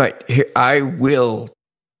 Right. Here, I will.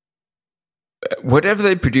 Whatever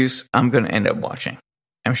they produce, I'm going to end up watching.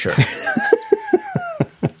 I'm sure.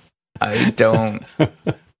 I don't.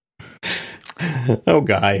 Oh,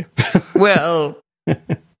 Guy. Well,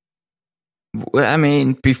 I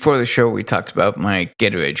mean, before the show, we talked about my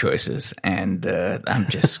Gatorade choices, and I'm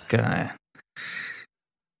just gonna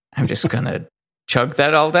chug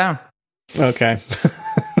that all down. Okay.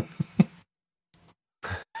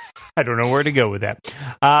 I don't know where to go with that.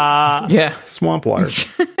 Yeah, swamp water.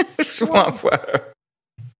 Swamp water.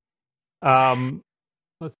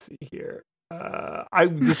 Let's see here.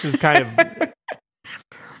 This was kind of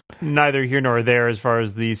neither here nor there as far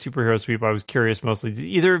as the superhero sweep. I was curious mostly. Did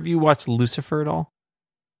either of you watch Lucifer at all?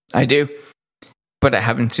 I do, but I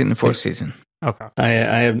haven't seen the fourth season. Okay.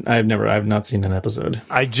 I have not seen an episode.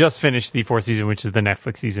 I just finished the 4th season, which is the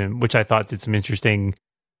Netflix season, which I thought did some interesting.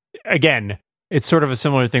 Again, it's sort of a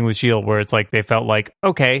similar thing with S.H.I.E.L.D., where it's like they felt like,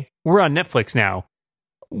 okay, we're on Netflix now.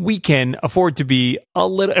 We can afford to be a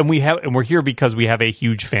little, and we're here because we have a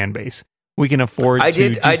huge fan base. We can afford to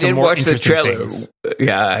do some more watch the trailer. Things.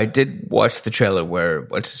 Yeah, I did watch the trailer where,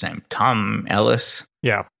 what's his name? Tom Ellis.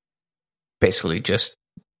 Yeah. Basically just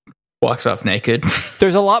walks off naked.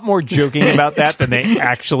 There's a lot more joking about that than they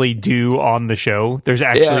actually do on the show. There's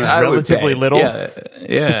actually relatively little.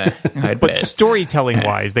 Yeah. But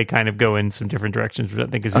storytelling-wise, they kind of go in some different directions, which I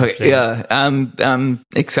think is interesting. Yeah, I'm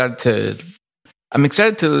excited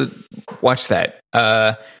to watch that.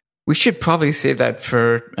 We should probably save that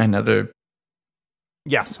for another.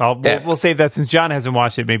 Yes, we'll save that since John hasn't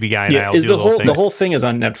watched it. Maybe Guy and I will do the whole thing is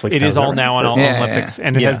on Netflix. It is all now on Netflix,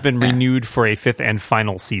 and it has been renewed for a 5th and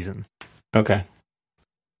final season. Okay,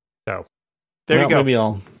 so there you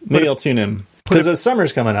go. Maybe I'll tune in because the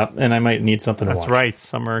summer's coming up, and I might need something to watch. That's right,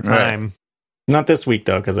 summertime. Right. Not this week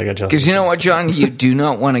though, because I got because you know what, John, you do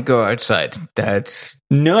not want to go outside. That's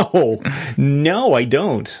no, I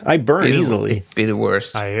don't. I burn easily. It'd be the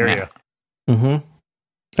worst. I hear you. Mm-hmm.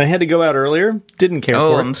 I had to go out earlier. Didn't care for it.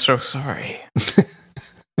 Oh, I'm so sorry.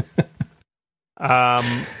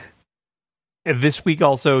 This week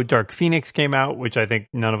also, Dark Phoenix came out, which I think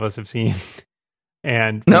none of us have seen.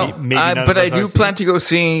 And but I do plan to go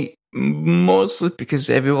see, mostly because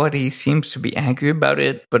everybody seems to be angry about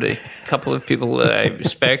it, but a couple of people that I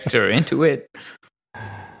respect are into it.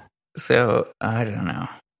 So I don't know.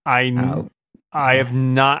 I have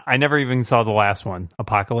not. I never even saw the last one,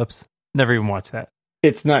 Apocalypse. Never even watched that.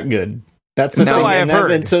 It's not good. That's so I have heard.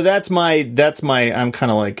 And so that's my. I'm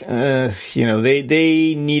kind of like,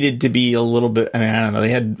 they needed to be a little bit. I mean, I don't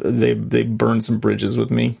know. They burned some bridges with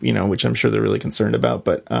me, which I'm sure they're really concerned about.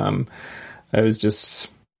 But I was just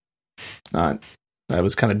not. I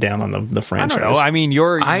was kind of down on the franchise. I don't know. I mean,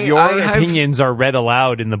 your opinions are read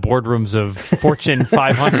aloud in the boardrooms of Fortune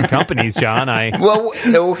 500 companies, John.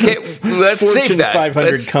 Okay, let's Fortune save that.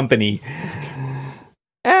 500 company.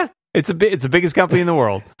 It's the biggest company in the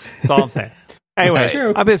world. That's all I'm saying. Anyway,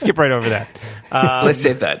 I'm going to skip right over that. Let's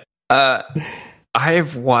save that.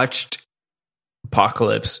 I've watched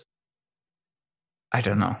Apocalypse, I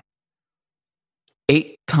don't know,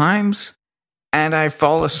 8 times, and I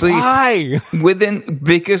fall asleep. Why?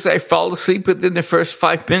 Because I fall asleep within the first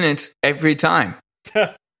 5 minutes every time.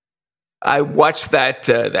 I watched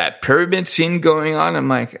that pyramid scene going on. I'm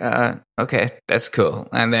like, okay, that's cool.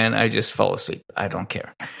 And then I just fall asleep. I don't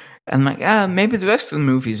care. I'm like, maybe the rest of the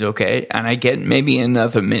movie's okay. And I get maybe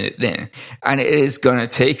another minute in. And it is going to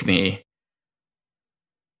take me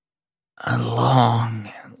a long,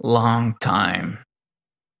 long time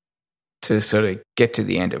to sort of get to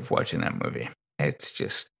the end of watching that movie. It's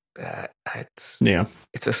just,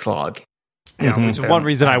 it's a slog. Yeah, which is one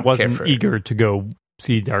reason I wasn't eager to go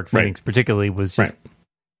see Dark Phoenix, particularly, was just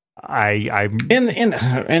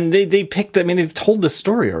and they picked. I mean, they've told the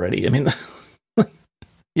story already. I mean,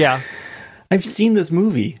 yeah, I've seen this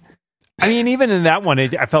movie. I mean, even in that one,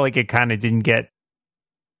 I felt like it kind of didn't get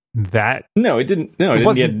that. No, it didn't. No, it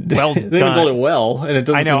wasn't get, well they didn't told it well, and it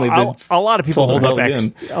doesn't. I know seem like a lot of people hold up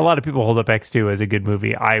A lot of people hold up X2 as a good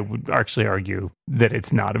movie. I would actually argue that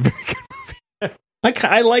it's not a very good movie.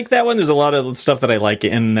 I like that one. There's a lot of stuff that I like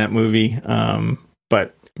in that movie,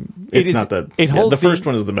 but it's not the. The first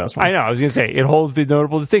one is the best one. I know. I was going to say it holds the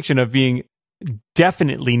notable distinction of being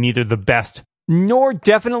definitely neither the best nor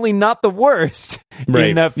definitely not the worst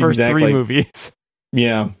in the first 3 movies.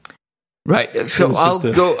 Yeah. Right. So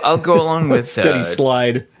I'll go along with steady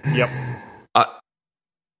slide. Yep.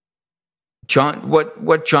 John,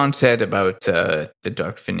 what John said about the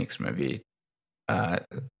Dark Phoenix movie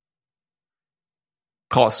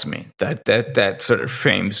calls to me. That sort of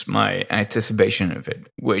frames my anticipation of it,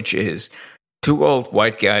 which is 2 old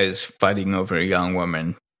white guys fighting over a young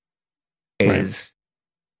woman is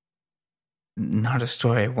not a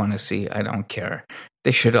story I want to see. I don't care.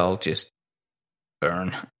 They should all just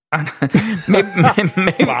burn.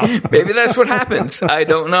 maybe that's what happens. I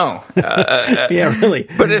don't know. Yeah, really.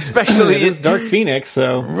 But especially it is Dark Phoenix,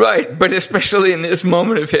 so right. But especially in this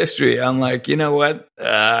moment of history, I'm like, you know what?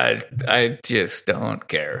 I just don't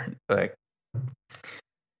care. Like,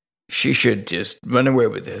 she should just run away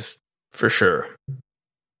with this for sure.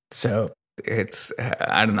 So it's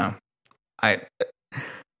I don't know.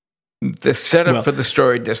 The setup for the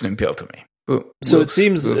story doesn't appeal to me. It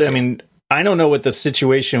seems. I mean, I don't know what the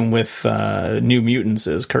situation with New Mutants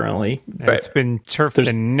is currently. It's been turfed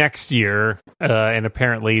to next year, and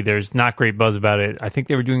apparently there's not great buzz about it. I think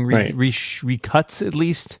they were doing recuts at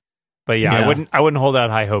least. But yeah, I wouldn't hold out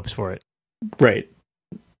high hopes for it. Right.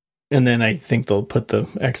 And then I think they'll put the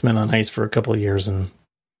X-Men on ice for a couple of years and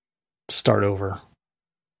start over.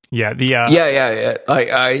 Yeah, the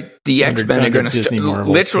X-Men are going to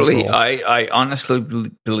literally. I honestly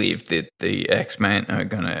believe that the X-Men are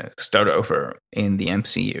going to start over in the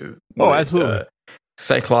MCU. Oh, absolutely.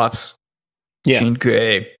 Cyclops, Jean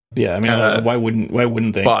Grey. Yeah, I mean, why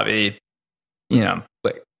wouldn't they? Bobby,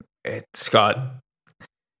 like Scott,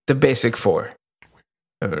 the basic four,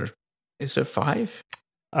 or is there five?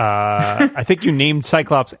 I think you named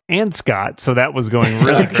Cyclops and Scott, so that was going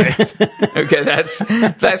really great. Okay,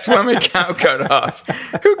 that's when my count got off.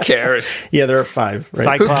 Who cares? Yeah, there are 5. Right?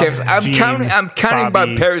 Cyclops, who cares? I'm counting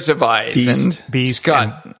Bobby, by pairs of eyes. Beast,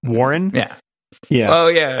 Scott, and Warren. Yeah. Oh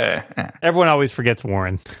yeah. Everyone always forgets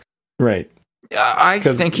Warren. Right. I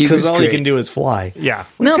think he was because all he can do is fly. Yeah.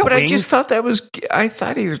 No, but wings. I just thought I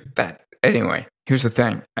thought he was that. Anyway, here's the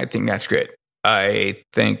thing. I think that's great. I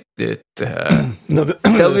think that they'll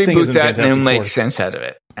reboot that and they'll make sense out of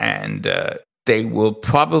it. And they will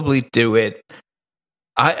probably do it.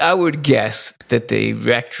 I would guess that they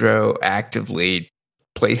retroactively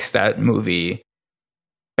place that movie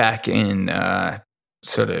back in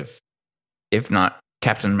sort of, if not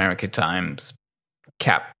Captain America times,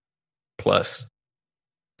 Cap plus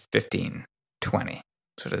 15, 20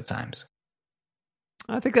 sort of times.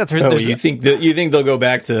 I think that's you think they'll go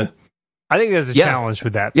back to... I think there's a challenge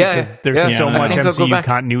with that because there's so much MCU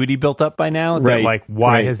continuity built up by now that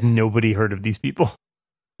why has nobody heard of these people?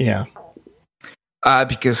 Yeah.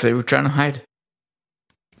 Because they were trying to hide.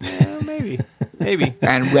 Maybe.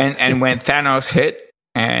 And when Thanos hit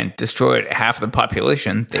and destroyed half the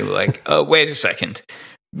population, they were like, "Oh, wait a second.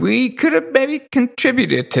 We could have maybe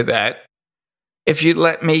contributed to that if you'd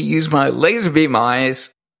let me use my laser beam eyes,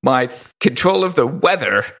 my control of the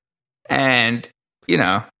weather, and,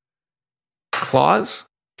 claws."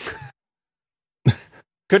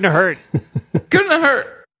 Couldn't have hurt.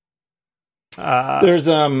 There's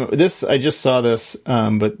this. I just saw this,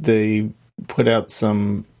 but they put out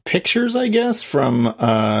some pictures, I guess, from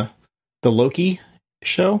the Loki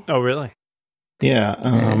show. Oh, really? Yeah.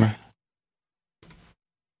 I'm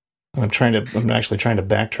actually trying to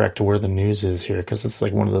backtrack to where the news is here because it's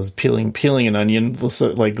like one of those peeling an onion,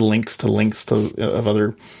 like links to of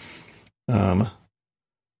other.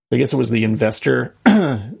 I guess it was the Investor,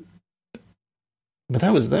 but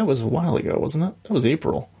that was a while ago, wasn't it? That was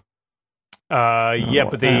April.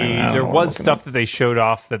 But there was stuff that they showed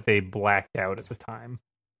off that they blacked out at the time.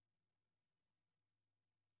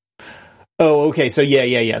 Oh, okay. So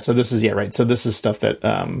yeah. So this is right. So this is stuff that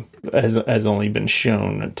has only been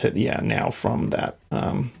shown to now from that.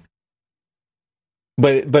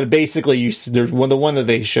 But basically, there's the one that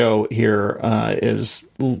they show here is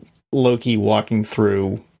Loki walking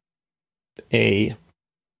through a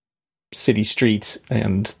city street,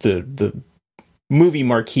 and the movie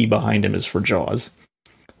marquee behind him is for Jaws.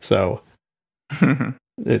 So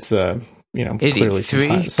it's clearly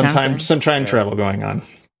some time travel going on.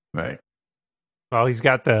 Right. Well, he's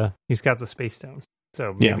got the space stone,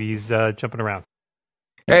 so maybe he's jumping around.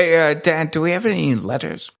 Hey, Dan, do we have any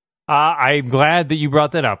letters? I'm glad that you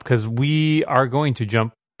brought that up because we are going to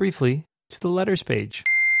jump briefly to the letters page.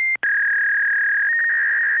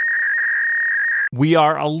 We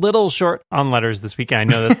are a little short on letters this week. I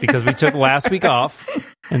know that's because we took last week off,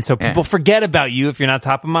 and so people forget about you if you're not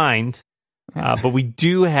top of mind. But we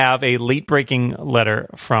do have a late-breaking letter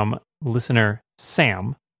from listener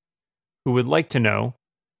Sam, who would like to know,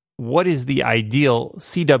 what is the ideal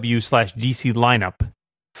CW/DC lineup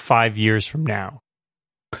 5 years from now?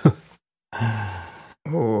 Somebody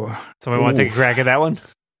want to take a crack at that one?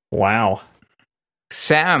 Wow.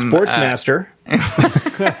 Sam. Sportsmaster.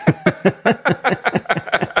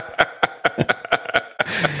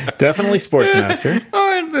 Definitely Sportsmaster.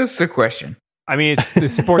 Oh, and that's the question. I mean, it's the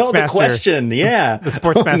Sportsmaster. The question, yeah. The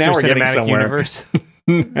Sportsmaster cinematic universe.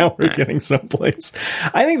 Now we're getting someplace.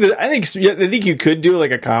 I think you could do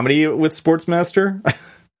like a comedy with Sportsmaster.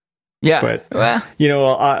 Yeah, but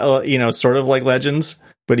sort of like Legends,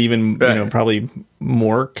 but even probably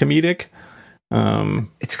more comedic.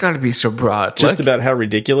 It's got to be so broad. Just about how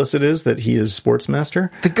ridiculous it is that he is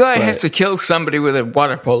Sportsmaster. The guy has to kill somebody with a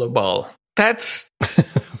water polo ball. That's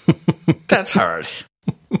hard.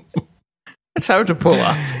 That's hard to pull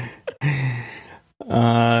off.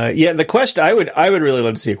 The question. I would really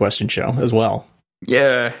love to see a question show as well.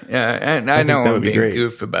 Yeah, and I know I'm being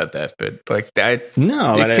goof about that, but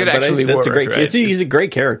he's a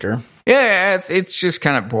great character. Yeah, it's just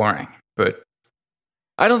kind of boring, but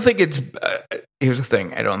I don't think it's. Here's the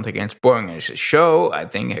thing: I don't think it's boring as a show. I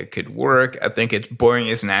think it could work. I think it's boring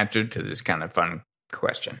as an answer to this kind of fun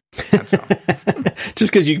question. That's all.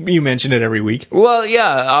 Just because you mention it every week. Well,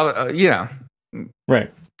 yeah,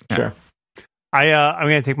 right, yeah. Sure. I'm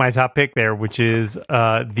going to take my top pick there, which is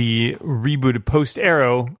the rebooted post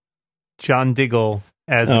Arrow, John Diggle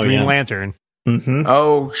as the Green Lantern. Mm-hmm.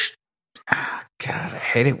 Oh, God, I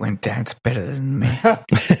hate it when Dan's better than me.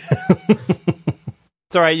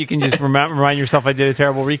 It's all right. You can just remind yourself I did a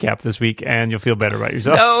terrible recap this week, and you'll feel better about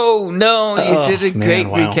yourself. No, you did a great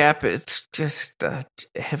recap. It's just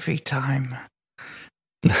every time.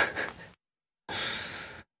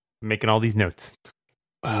 Making all these notes.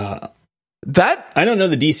 That I don't know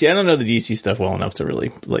the DC. I don't know the DC stuff well enough to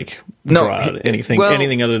really draw out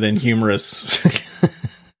anything other than humorous.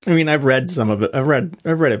 I mean, I've read some of it. I've read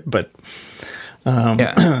it, but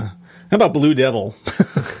how about Blue Devil?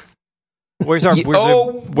 Wait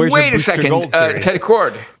a second. Ted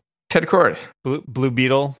Cord. Blue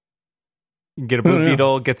Beetle. You can get a Blue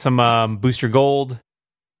Beetle. Get some Booster Gold.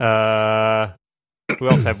 Who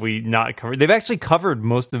else have we not covered? They've actually covered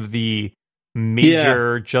most of the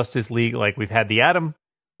major Justice League. Like we've had the Atom,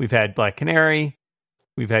 we've had Black Canary,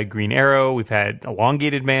 we've had Green Arrow, we've had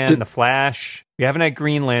Elongated Man, the Flash. We haven't had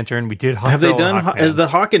Green Lantern. We did. Have they done? Has the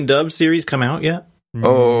Hawk and Dove series come out yet?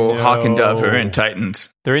 Oh, no. Hawk and Dove are in Titans.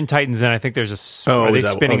 They're in Titans, and I think there's a. Are they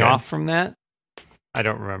spinning off from that? I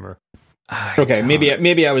don't remember.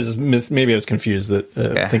 Maybe I was confused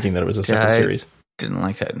thinking that it was a separate series. Didn't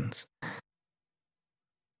like Titans.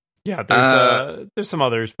 Yeah, there's some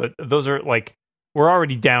others, but those are we're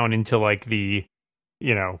already down into the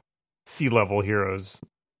C-level heroes.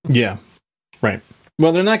 Yeah, right.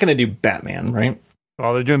 Well, they're not going to do Batman, right?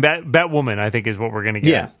 Well, they're doing Batwoman, I think, is what we're going to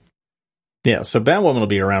get. Yeah. So Batwoman will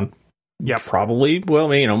be around. Yeah, probably. Well,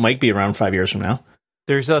 might be around 5 years from now.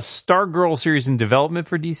 There's a Stargirl series in development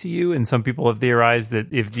for DCU, and some people have theorized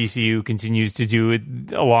that if DCU continues to do it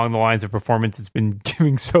along the lines of performance it's been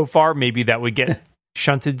doing so far, maybe that would get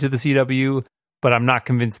shunted to the CW. But I'm not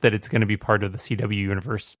convinced that it's going to be part of the CW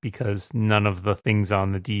universe because none of the things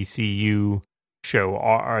on the DCU show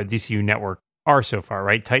or DCU network are so far,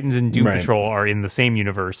 right? Titans and Doom Patrol are in the same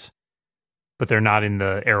universe, but they're not in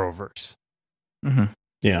the Arrowverse. Mm-hmm.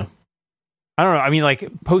 Yeah. I don't know. I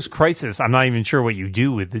mean, post-Crisis, I'm not even sure what you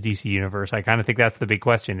do with the DC universe. I kind of think that's the big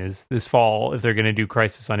question is this fall, if they're going to do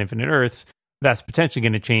Crisis on Infinite Earths, that's potentially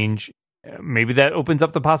going to change. Maybe that opens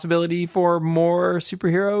up the possibility for more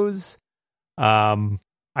superheroes. I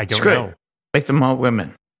don't know. Make them all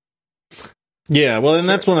women. Yeah, well, and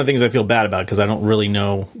that's one of the things I feel bad about because I don't really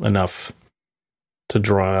know enough to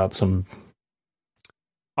draw out some.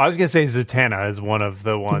 I was going to say Zatanna is one of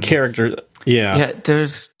the ones. Character, yeah. Yeah,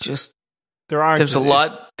 there's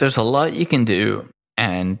a lot you can do,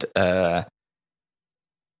 and the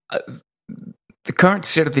current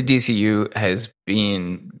state of the DCU has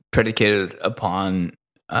been predicated upon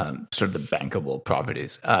sort of the bankable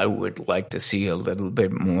properties. I would like to see a little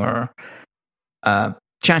bit more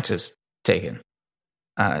chances taken.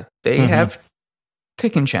 They have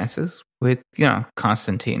taken chances with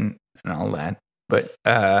Constantine and all that, but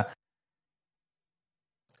I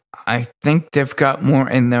think they've got more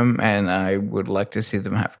in them, and I would like to see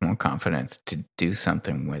them have more confidence to do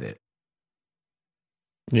something with it.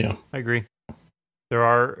 Yeah, I agree. There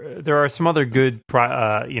are some other good,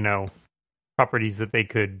 properties that they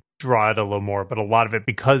could draw it a little more, but a lot of it,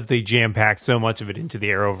 because they jam-packed so much of it into the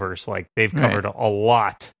Arrowverse, they've covered a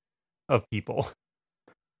lot of people.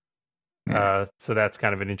 So that's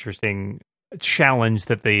kind of an interesting challenge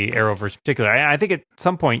that the Arrowverse particular. I think at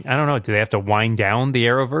some point, I don't know, do they have to wind down the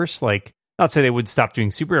Arrowverse? Not say they would stop doing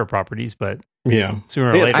superhero properties, but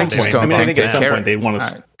sooner or later. At some point. I think at some point they'd want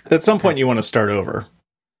to. At some point, you want to start over.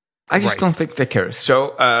 I just don't think they care.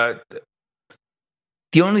 So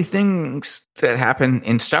the only things that happen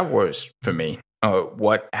in Star Wars for me are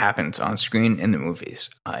what happens on screen in the movies.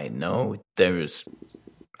 I know there's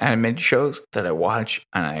animated shows that I watch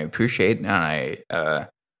and I appreciate, and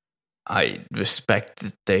I respect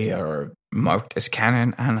that they are marked as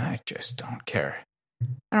canon, and I just don't care.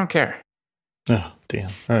 I don't care. Oh, damn.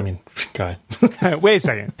 I mean, Guy. Wait a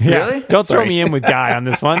second. Really? Don't throw me in with Guy on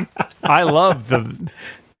this one.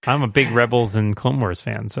 I'm a big Rebels and Clone Wars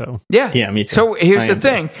fan, so. Yeah, me too. So here's the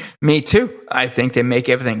thing. Too. Me too. I think they make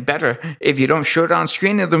everything better. If you don't show it on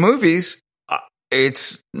screen in the movies,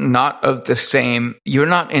 it's not of the same, you're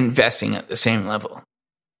not investing at the same level.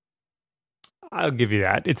 I'll give you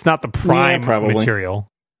that. It's not the prime material.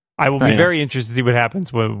 I will be very interested to see what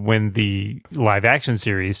happens when the live action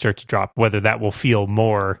series start to drop, whether that will feel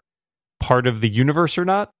more part of the universe or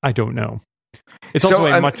not. I don't know. It's also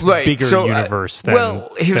a much bigger universe than the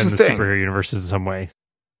superhero universes in some way.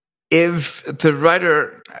 If the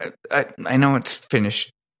writer, I know it's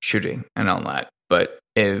finished shooting and all that, but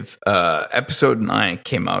if episode 9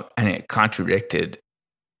 came out and it contradicted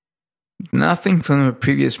nothing from the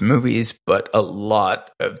previous movies, but a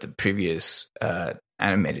lot of the previous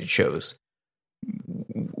animated shows,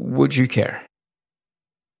 would you care?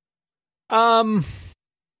 I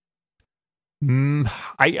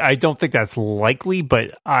don't think that's likely,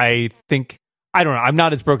 but I think, I don't know, I'm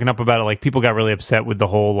not as broken up about it. Like, people got really upset with the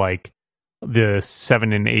whole, like, the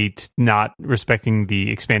 7 and 8 not respecting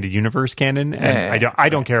the expanded universe canon, and I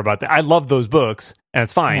don't care about that. I love those books, and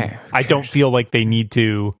it's fine. I don't feel like they need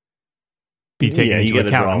to be taken into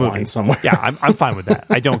account in the movie somewhere. Yeah, I'm fine with that.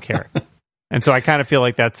 I don't care. And so I kind of feel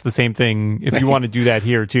like that's the same thing. If you want to do that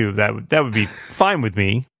here too, that would be fine with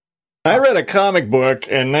me. I read a comic book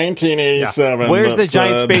in 1987. Yeah. Where's the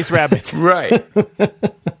giant space rabbit? Right.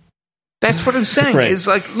 That's what I'm saying. Right. Is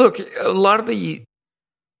like, look, a lot of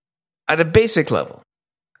at a basic level,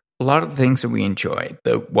 a lot of the things that we enjoy,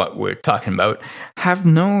 what we're talking about, have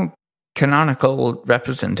no canonical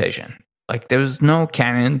representation. Like, there's no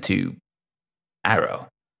canon to Arrow.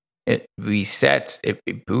 It resets, it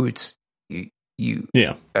reboots.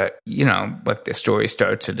 Like, the story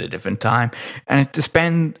starts at a different time, and it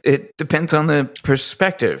depends on the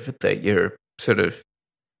perspective that you're sort of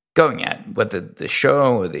going at, whether the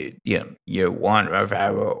show or the year one of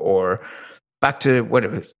Arrow or back to what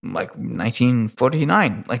it was like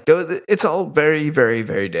 1949. Like, it's all very, very,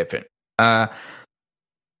 very different. I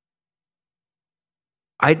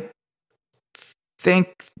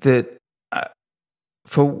think that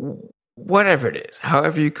for whatever it is,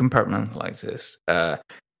 however you compartmentalize this,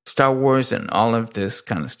 Star Wars and all of this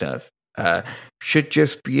kind of stuff should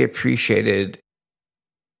just be appreciated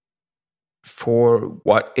for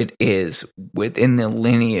what it is within the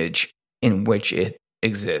lineage in which it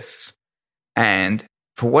exists. And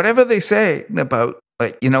for whatever they say about,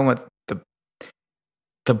 like, what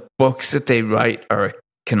the books that they write are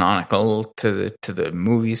canonical to the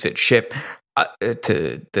movies that ship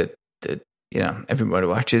to the everybody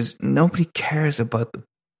watches. Nobody cares about the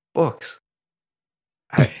books.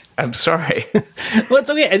 I'm sorry. Well, it's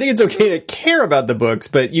okay. I think it's okay to care about the books,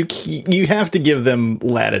 but you have to give them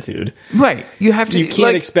latitude, right? You have to. You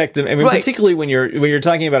can't expect them. I mean, particularly when you're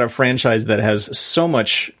talking about a franchise that has so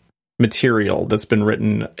much material that's been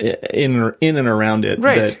written in and around it,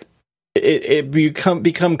 right, that it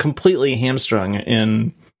become completely hamstrung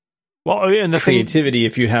in. Well, and the creativity,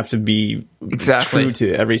 if you have to be true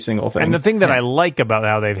to every single thing. And the thing that I like about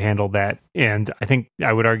how they've handled that, and I think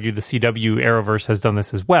I would argue the CW Arrowverse has done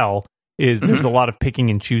this as well, is there's a lot of picking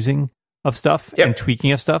and choosing of stuff and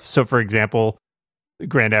tweaking of stuff. So, for example,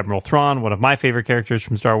 Grand Admiral Thrawn, one of my favorite characters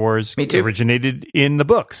from Star Wars, originated in the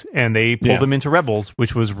books, and they pulled him into Rebels,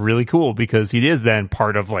 which was really cool because he is then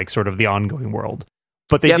part of, like, sort of the ongoing world.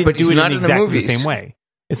 But they didn't do it in exactly the same way.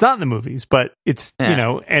 It's not in the movies, but it's,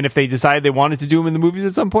 and if they decide they wanted to do them in the movies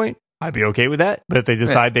at some point, I'd be okay with that. But if they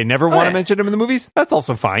decide they never want to mention them in the movies, that's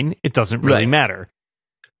also fine. It doesn't really matter.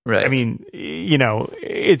 Right. I mean,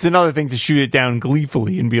 it's another thing to shoot it down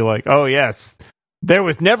gleefully and be like, oh, yes, there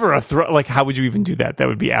was never a like, how would you even do that? That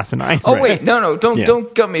would be asinine. Oh, wait, no,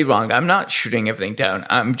 don't get me wrong. I'm not shooting everything down.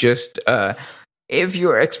 I'm just, if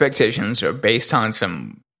your expectations are based on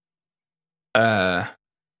some,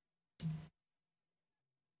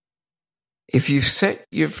 if you set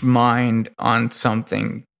your mind on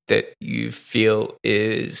something that you feel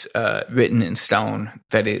is written in stone,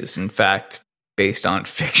 that is, in fact, based on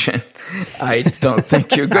fiction, I don't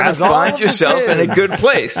think you're going to find yourself in a good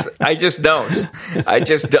place. I just don't.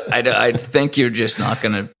 I think you're just not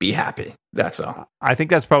going to be happy. That's all. I think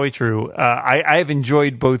that's probably true. I have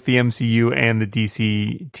enjoyed both the MCU and the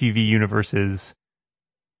DC TV universe's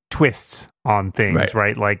twists on things,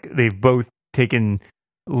 right? Like, they've both taken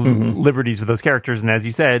liberties with those characters, and as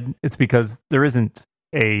you said, it's because there isn't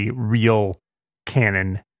a real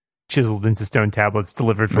canon chiseled into stone tablets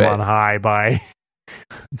delivered from on high by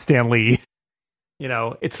Stan Lee.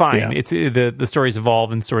 It's fine. It's the stories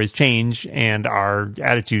evolve and stories change, and our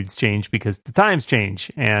attitudes change because the times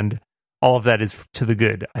change, and all of that is to the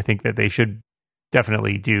good. I think that they should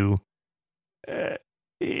definitely do.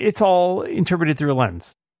 It's all interpreted through a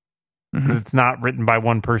lens. Because it's not written by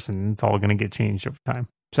one person. It's all going to get changed over time.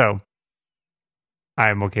 So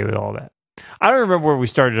I'm okay with all that. I don't remember where we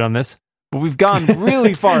started on this, but we've gone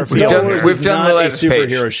really far afield. We've done the last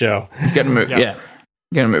superhero show. You got to move. Yeah.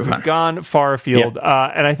 You got to move on. We've gone far afield.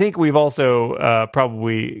 And I think we've also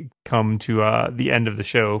probably come to the end of the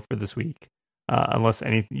show for this week. Unless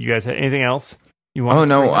you guys have anything else? You want? Oh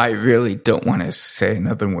no, I really don't want to say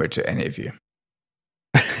another word to any of you.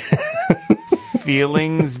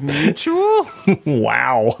 Feelings mutual?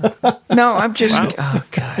 Wow. No, I'm just. Wow. Oh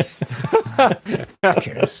god. Who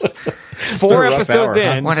cares? 4 episodes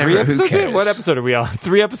in. Whatever, 3 episodes who cares? in. What episode are we on?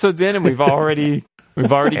 3 episodes in, and we've already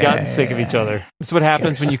gotten sick of each other. This is what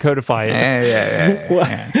happens when you codify it. Yeah.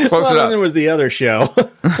 Close it up. Then there was the other show.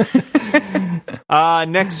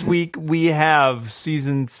 Next week we have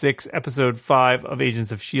season 6, episode 5 of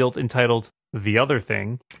Agents of S.H.I.E.L.D. entitled "The Other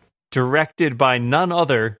Thing," directed by none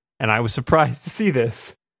other. And I was surprised to see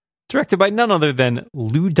this. Directed by none other than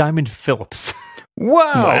Lou Diamond Phillips.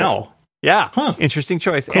 Wow. Yeah. Huh. Interesting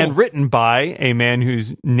choice. Cool. And written by a man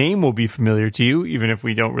whose name will be familiar to you, even if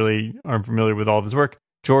we aren't familiar with all of his work,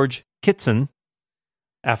 George Kitson.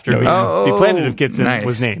 After the Planet of Kitson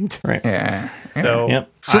was named. Right. Yeah. So,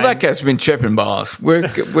 that guy's been tripping balls. We're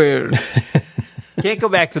can't go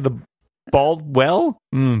back to the ball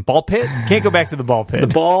pit? Can't go back to the ball pit. The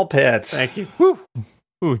ball pit. Thank you. Woo.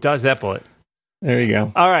 Ooh, dodge that bullet. There you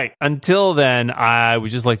go. All right. Until then, I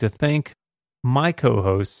would just like to thank my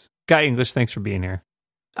co-hosts. Guy English, thanks for being here.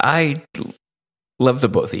 I love the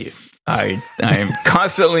both of you. I am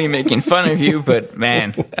constantly making fun of you, but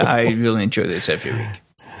man, I really enjoy this every week.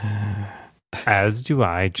 As do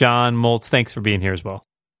I. John Moltz, thanks for being here as well.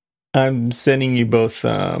 I'm sending you both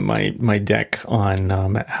my deck on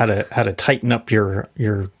how to tighten up your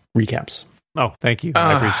recaps. Oh, thank you.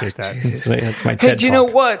 I appreciate that. That's my TED Hey, do you know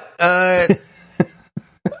what?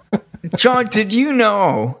 John, did you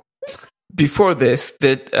know before this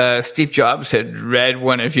that Steve Jobs had read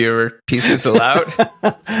one of your pieces aloud?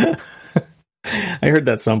 I heard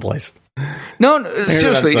that someplace. No,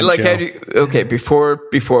 seriously.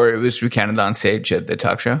 Before it was recounted on stage at the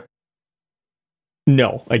talk show?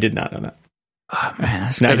 No, I did not know that. Oh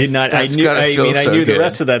man, I did not. I knew the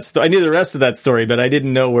rest of that. I knew the rest of that story, but I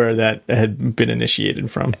didn't know where that had been initiated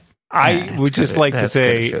from. I would just like to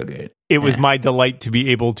say it was my delight to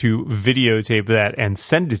be able to videotape that and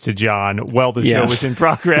send it to John while the show was in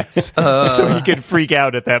progress, so he could freak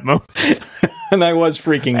out at that moment. And I was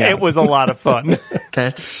freaking out. It was a lot of fun.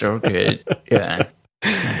 That's so good. Yeah.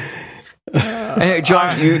 Anyway,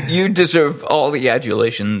 John, you deserve all the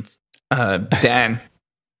adulations. Dan.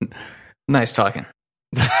 Nice talking.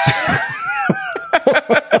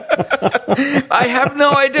 I have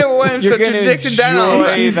no idea why I'm such a dick to Dan.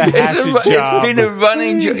 It's been a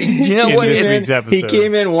running joke. You know what? He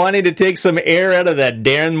came in wanting to take some air out of that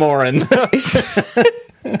Dan Morin.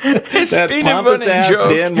 It's that been pompous a running ass joke.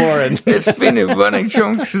 Dan Morin. It's been a running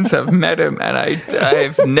joke since I've met him, and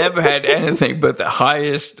I've never had anything but the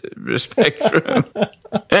highest respect for him.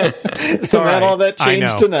 So not all that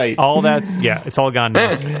changed tonight. All that's it's all gone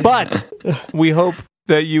now. But we hope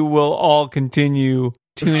that you will all continue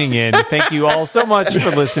tuning in. Thank you all so much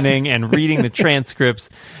for listening and reading the transcripts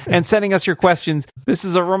and sending us your questions. This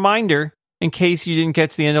is a reminder, in case you didn't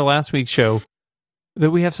catch the end of last week's show,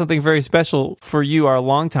 that we have something very special for you, our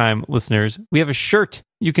longtime listeners. We have a shirt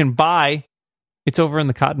you can buy. It's over in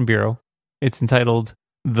the Cotton Bureau. It's entitled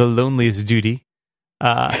The Loneliest Duty.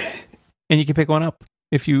 And you can pick one up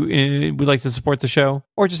if you would like to support the show,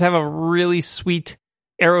 or just have a really sweet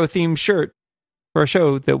Arrow-themed shirt for a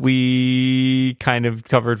show that we kind of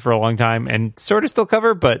covered for a long time and sort of still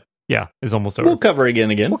cover, but is almost over. We'll cover it again.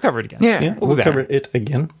 We'll cover it again. Yeah, we'll cover it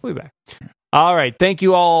again. We'll be back. All right. Thank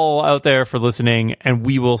you all out there for listening, and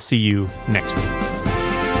we will see you next week.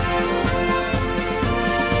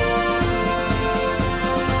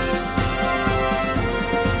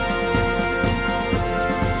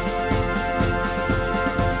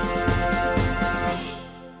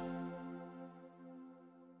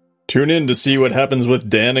 Tune in to see what happens with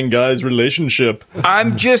Dan and Guy's relationship.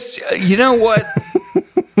 I'm just, you know what?